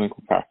or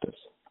clinical practice?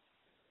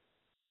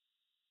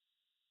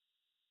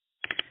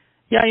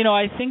 Yeah,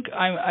 I think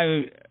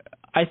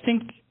I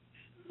think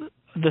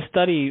the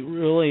study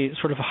really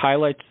sort of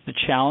highlights the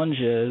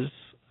challenges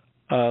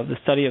of the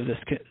study of this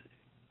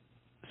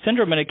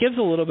syndrome, and it gives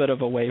a little bit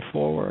of a way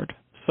forward.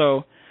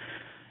 So,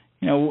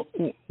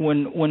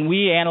 when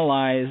we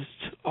analyzed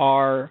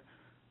our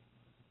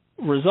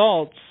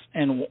results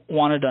and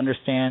wanted to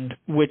understand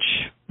which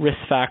risk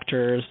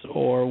factors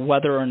or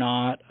whether or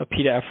not a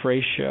P to F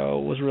ratio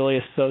was really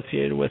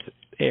associated with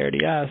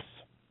ARDS,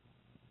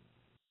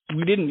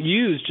 we didn't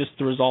use just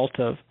the result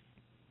of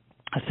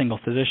a single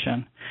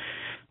physician.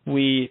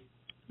 We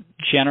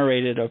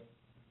generated a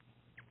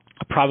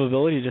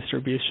probability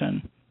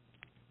distribution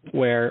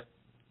where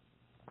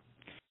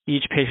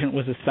each patient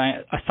was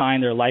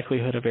assigned their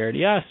likelihood of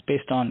ARDS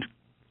based on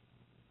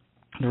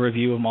the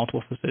review of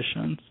multiple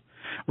physicians,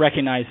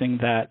 recognizing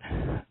that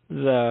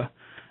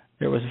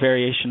there was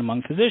variation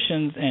among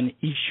physicians and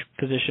each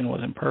physician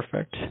was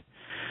imperfect.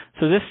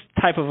 So this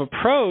type of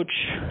approach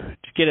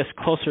to get us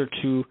closer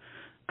to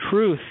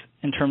truth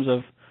in terms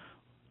of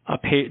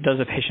does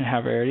a patient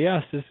have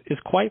ARDS is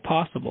quite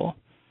possible.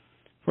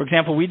 For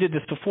example, we did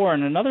this before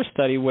in another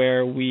study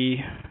where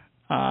we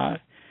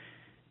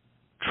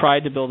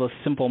tried to build a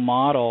simple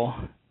model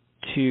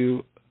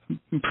to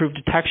improve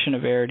detection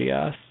of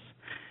ARDS,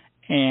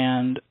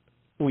 and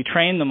we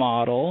trained the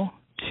model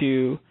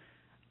to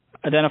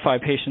identify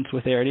patients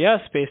with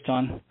ARDS based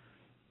on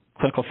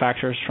clinical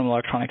factors from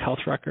electronic health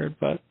record.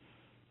 But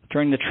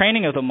during the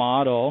training of the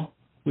model,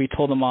 we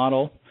told the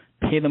model,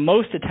 pay the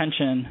most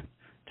attention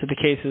to the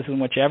cases in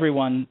which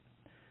everyone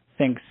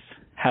thinks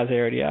has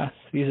ARDS.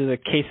 These are the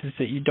cases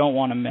that you don't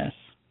want to miss.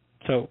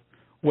 So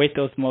weight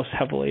those most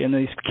heavily. In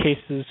these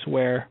cases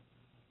where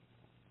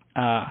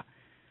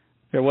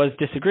there was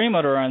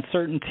disagreement or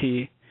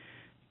uncertainty,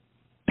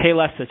 pay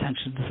less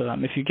attention to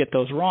them. If you get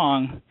those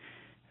wrong,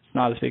 it's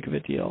not as big of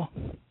a deal.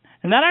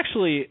 And that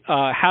actually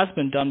has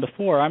been done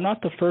before. I'm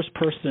not the first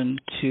person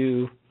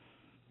to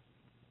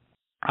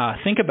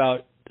think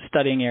about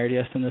studying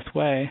ARDS in this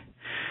way.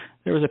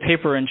 There was a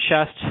paper in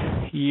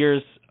Chest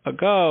years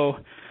ago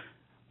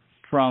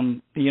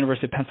from the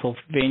University of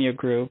Pennsylvania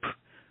group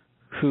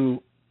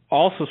who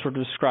also sort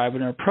of described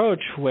an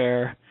approach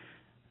where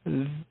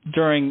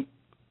during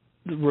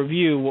the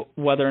review,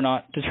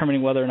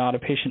 determining whether or not a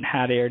patient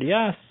had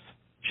ARDS,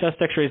 chest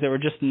X-rays that were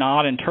just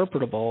not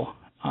interpretable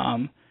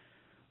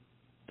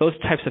those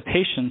types of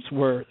patients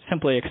were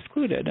simply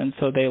excluded, and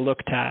so they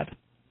looked at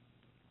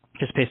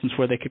just patients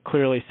where they could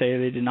clearly say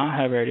they did not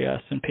have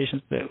ARDS and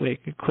patients that they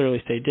could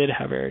clearly say did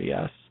have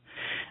ARDS,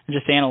 and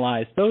just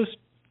analyze those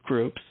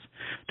groups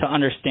to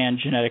understand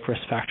genetic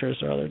risk factors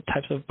or other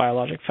types of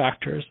biologic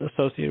factors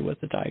associated with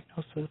the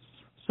diagnosis.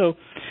 So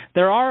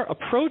there are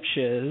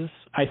approaches,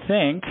 I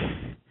think,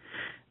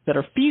 that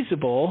are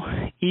feasible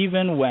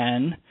even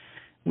when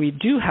we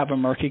do have a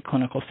murky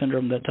clinical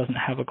syndrome that doesn't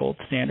have a gold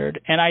standard.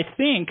 And I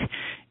think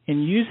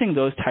in using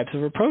those types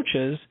of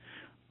approaches,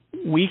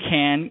 we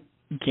can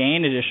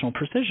gain additional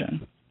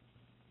precision.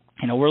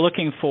 We're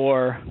looking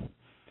for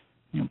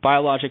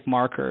biologic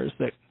markers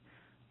that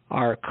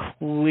are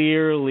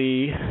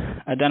clearly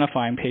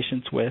identifying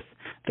patients with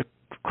the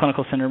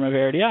clinical syndrome of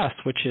ARDS,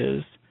 which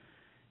is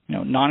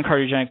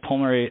non-cardiogenic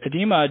pulmonary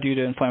edema due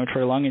to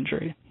inflammatory lung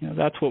injury.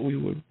 That's what we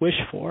would wish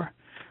for,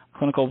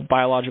 clinical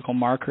biological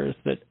markers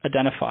that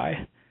identify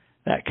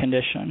that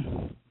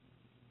condition.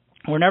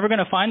 We're never going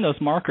to find those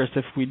markers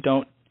if we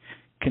don't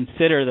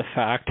consider the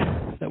fact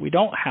that we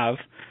don't have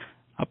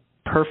a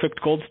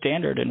perfect gold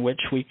standard in which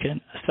we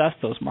can assess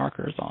those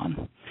markers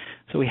on.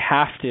 So we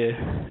have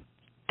to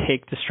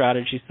take the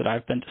strategies that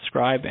I've been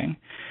describing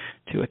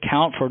to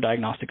account for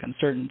diagnostic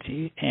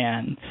uncertainty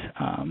and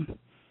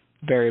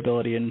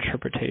variability in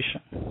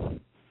interpretation.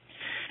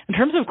 In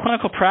terms of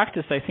clinical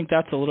practice, I think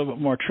that's a little bit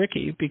more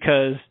tricky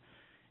because,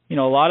 a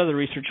lot of the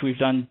research we've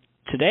done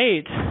to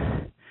date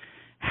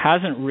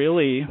hasn't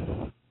really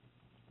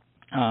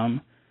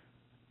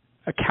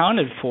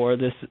accounted for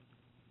this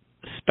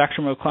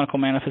spectrum of clinical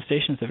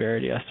manifestations of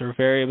ARDS or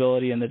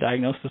variability in the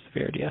diagnosis of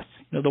ARDS.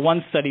 The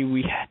one study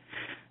we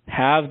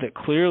have that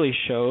clearly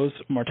shows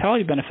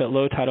mortality benefit,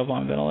 low tidal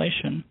volume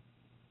ventilation,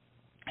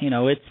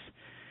 it's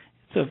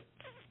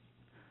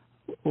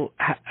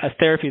a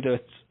therapy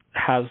that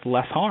has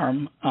less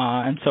harm,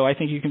 and so I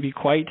think you can be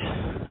quite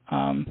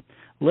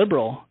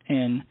liberal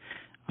in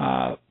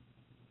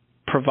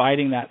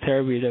providing that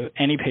therapy to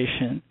any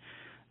patient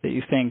that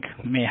you think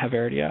may have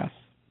ARDS.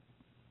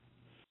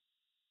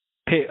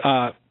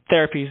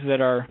 Therapies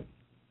that are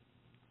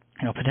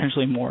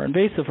potentially more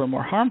invasive or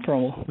more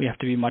harmful, we have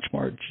to be much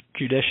more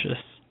judicious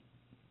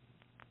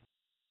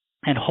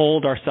and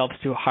hold ourselves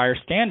to a higher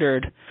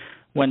standard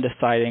when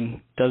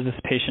deciding, does this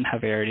patient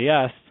have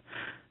ARDS?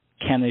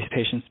 Can these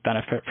patients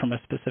benefit from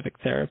a specific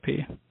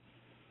therapy?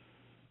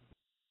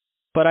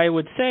 But I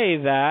would say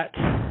that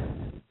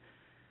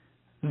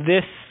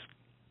this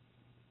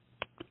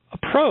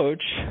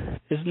approach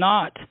is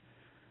not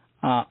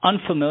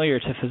unfamiliar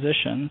to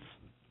physicians.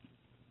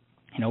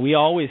 We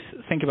always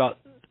think about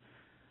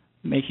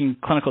making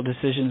clinical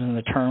decisions in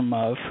the term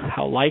of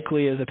how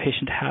likely is a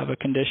patient to have a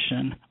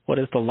condition, what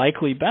is the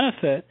likely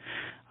benefit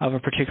of a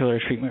particular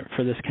treatment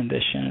for this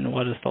condition, and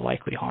what is the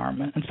likely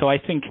harm. And so I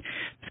think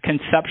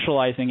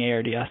conceptualizing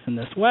ARDS in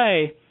this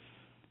way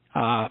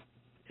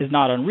is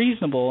not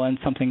unreasonable and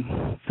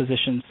something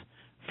physicians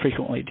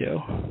frequently do.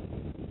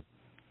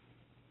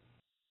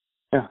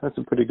 Yeah, that's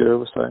a pretty good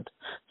oversight.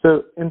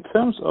 So in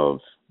terms of,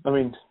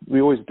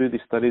 we always do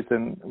these studies,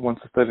 and once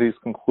the study is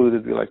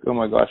concluded, we're like, oh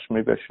my gosh,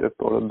 maybe I should have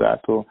thought of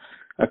that, or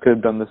I could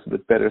have done this a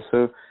bit better.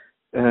 So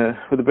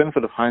for the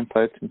benefit of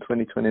hindsight in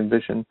 2020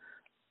 vision,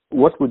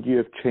 what would you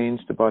have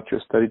changed about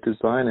your study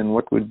design, and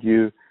what would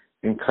you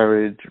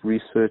encourage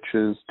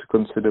researchers to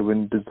consider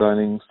when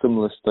designing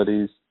similar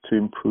studies to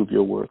improve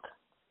your work?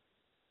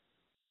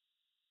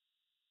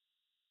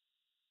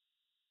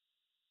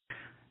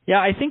 Yeah,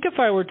 I think if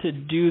I were to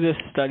do this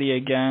study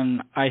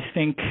again, I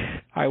think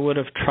I would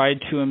have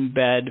tried to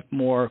embed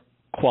more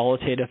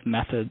qualitative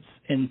methods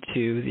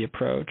into the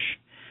approach.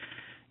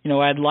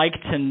 I'd like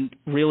to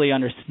really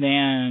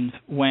understand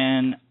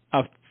when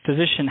a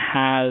physician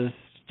has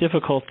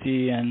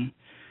difficulty in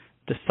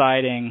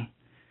deciding,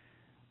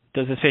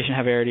 does this patient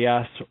have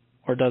ARDS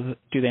or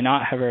do they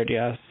not have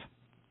ARDS,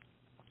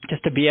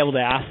 just to be able to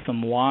ask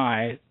them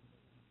why,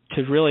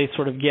 to really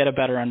sort of get a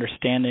better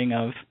understanding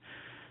of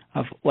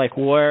like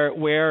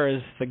where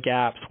is the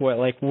gaps, where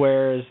are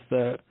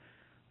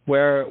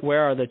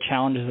the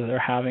challenges that they're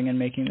having in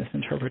making this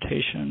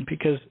interpretation.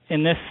 Because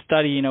in this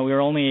study, we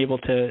were only able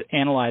to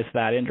analyze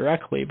that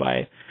indirectly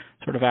by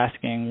sort of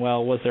asking,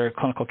 well, was there a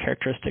clinical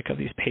characteristic of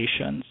these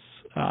patients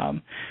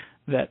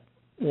that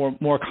were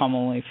more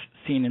commonly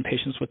seen in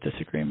patients with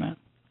disagreement.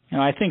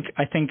 I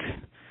think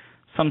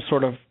some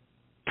sort of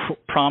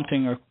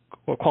prompting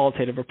or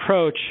qualitative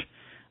approach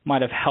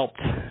might have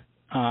helped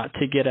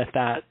to get at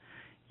that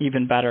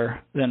even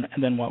better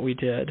than what we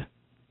did.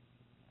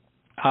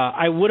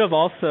 I would have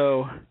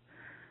also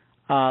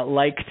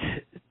liked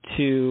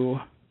to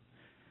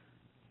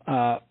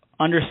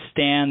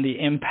understand the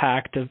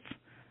impact of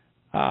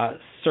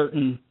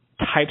certain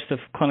types of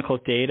clinical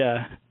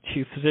data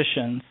to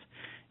physicians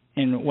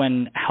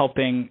when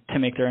helping to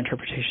make their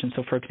interpretation.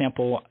 So, for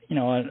example,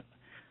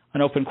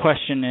 an open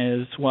question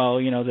is, well,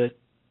 the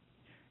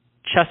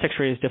chest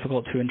X-ray is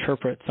difficult to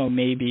interpret, so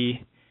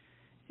maybe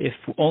if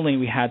only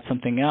we had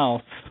something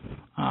else,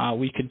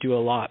 we could do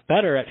a lot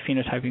better at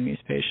phenotyping these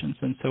patients.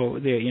 And so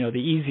the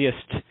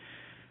easiest,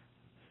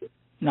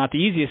 not the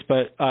easiest,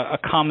 but a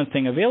common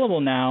thing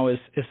available now is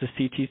the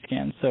CT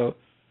scan. So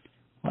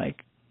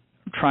like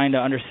trying to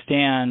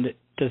understand,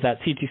 does that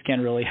CT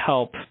scan really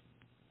help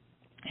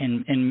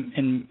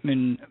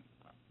in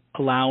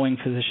allowing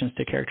physicians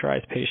to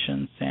characterize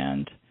patients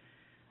and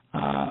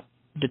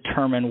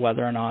determine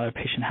whether or not a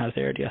patient has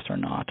ARDS or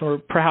not. Or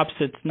perhaps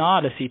it's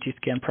not a CT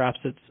scan, perhaps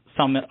it's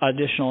some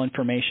additional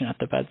information at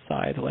the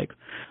bedside, like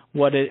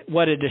what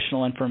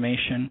additional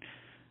information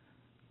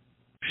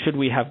should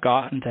we have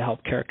gotten to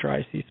help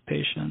characterize these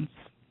patients.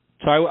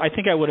 So I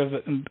think I would have,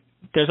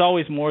 there's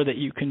always more that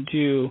you can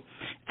do.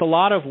 It's a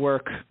lot of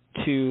work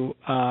to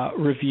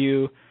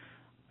review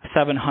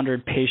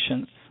 700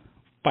 patients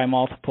by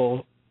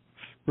multiple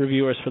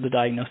reviewers for the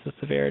diagnosis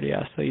of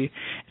ARDS. So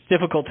it's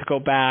difficult to go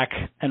back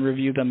and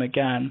review them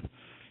again.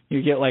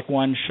 You get like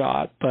one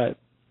shot, but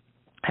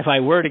if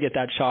I were to get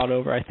that shot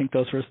over, I think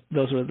those were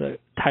the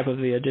type of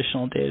the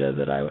additional data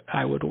that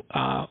I would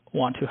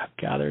want to have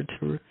gathered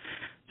to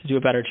do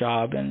a better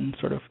job in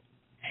sort of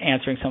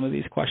answering some of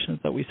these questions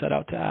that we set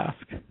out to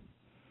ask.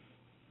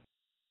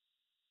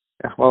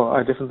 Yeah, well, I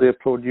definitely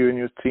applaud you and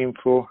your team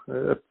for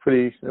a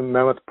pretty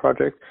mammoth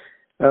project.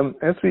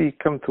 As we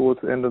come towards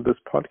the end of this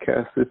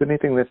podcast, is there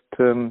anything that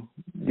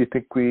you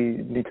think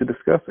we need to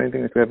discuss,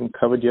 anything that we haven't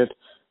covered yet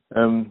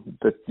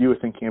that you were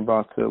thinking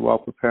about while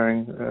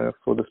preparing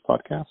for this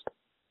podcast?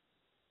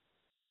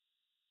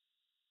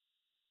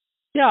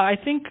 Yeah, I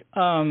think,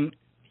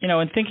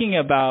 in thinking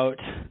about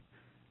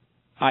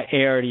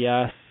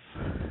ARDS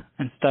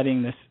and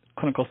studying this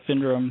clinical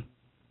syndrome,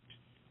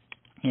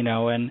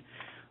 and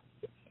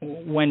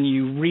when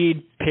you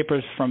read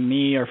papers from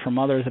me or from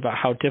others about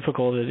how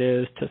difficult it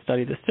is to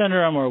study the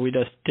syndrome, or we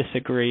just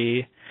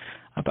disagree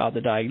about the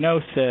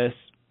diagnosis,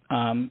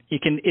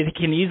 it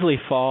can easily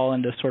fall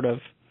into sort of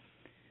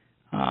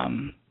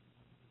and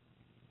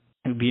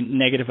be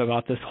negative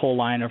about this whole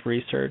line of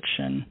research.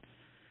 And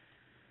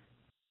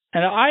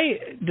I,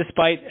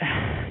 despite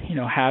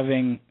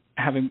having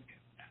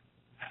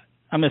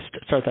I'm going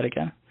to start that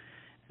again.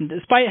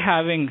 Despite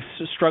having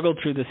struggled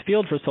through this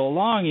field for so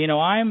long,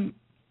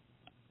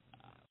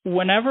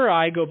 whenever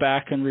I go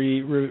back and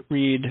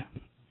read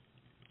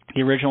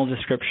the original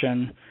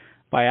description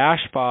by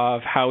Ashbaugh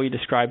of how he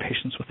described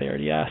patients with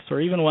ARDS, or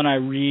even when I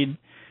read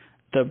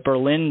the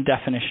Berlin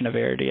definition of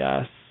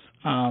ARDS,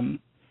 and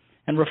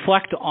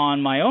reflect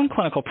on my own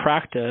clinical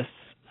practice,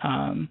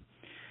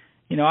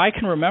 I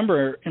can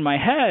remember in my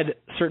head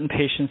certain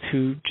patients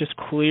who just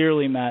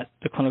clearly had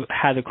the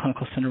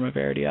clinical syndrome of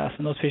ARDS,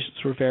 and those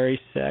patients were very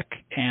sick.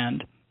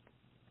 And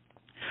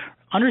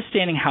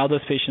understanding how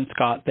those patients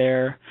got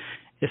there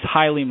is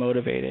highly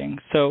motivating.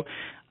 So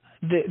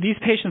these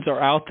patients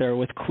are out there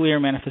with clear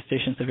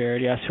manifestations of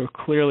ARDS who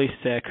are clearly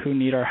sick, who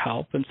need our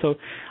help. And so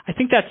I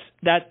think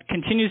that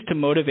continues to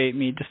motivate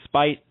me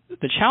despite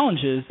the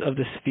challenges of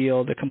this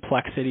field, the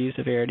complexities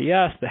of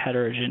ARDS, the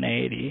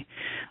heterogeneity.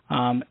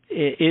 ARDS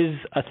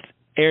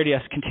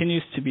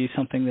continues to be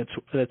something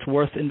that's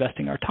worth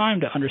investing our time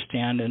to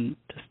understand and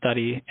to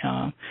study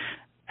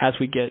as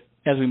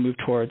we move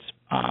towards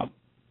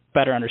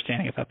better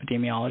understanding of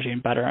epidemiology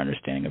and better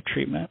understanding of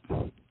treatment.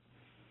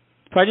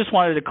 So I just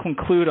wanted to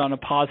conclude on a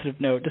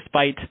positive note,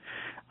 despite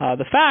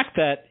the fact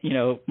that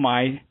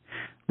my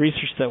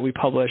research that we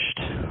published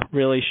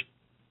really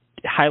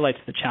highlights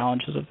the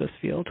challenges of this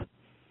field.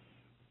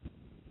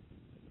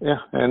 Yeah,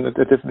 and it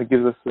definitely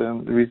gives us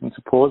the reason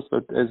to pause.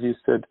 But as you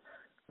said,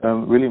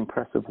 really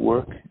impressive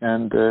work,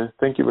 and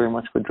thank you very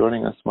much for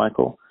joining us,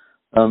 Michael.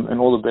 And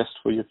all the best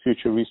for your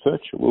future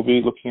research. We'll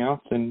be looking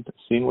out and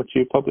seeing what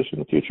you publish in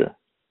the future.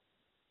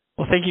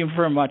 Well, thank you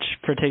very much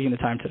for taking the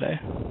time today.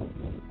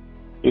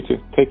 You too.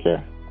 Take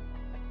care.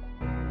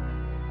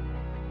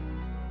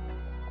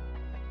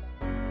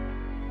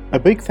 A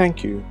big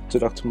thank you to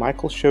Dr.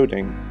 Michael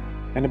Schoeding,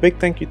 and a big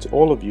thank you to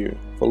all of you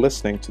for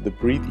listening to the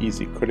Breathe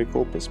Easy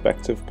Critical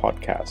Perspective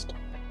podcast.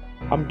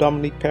 I'm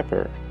Dominique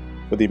Pepper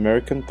for the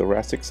American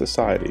Thoracic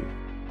Society.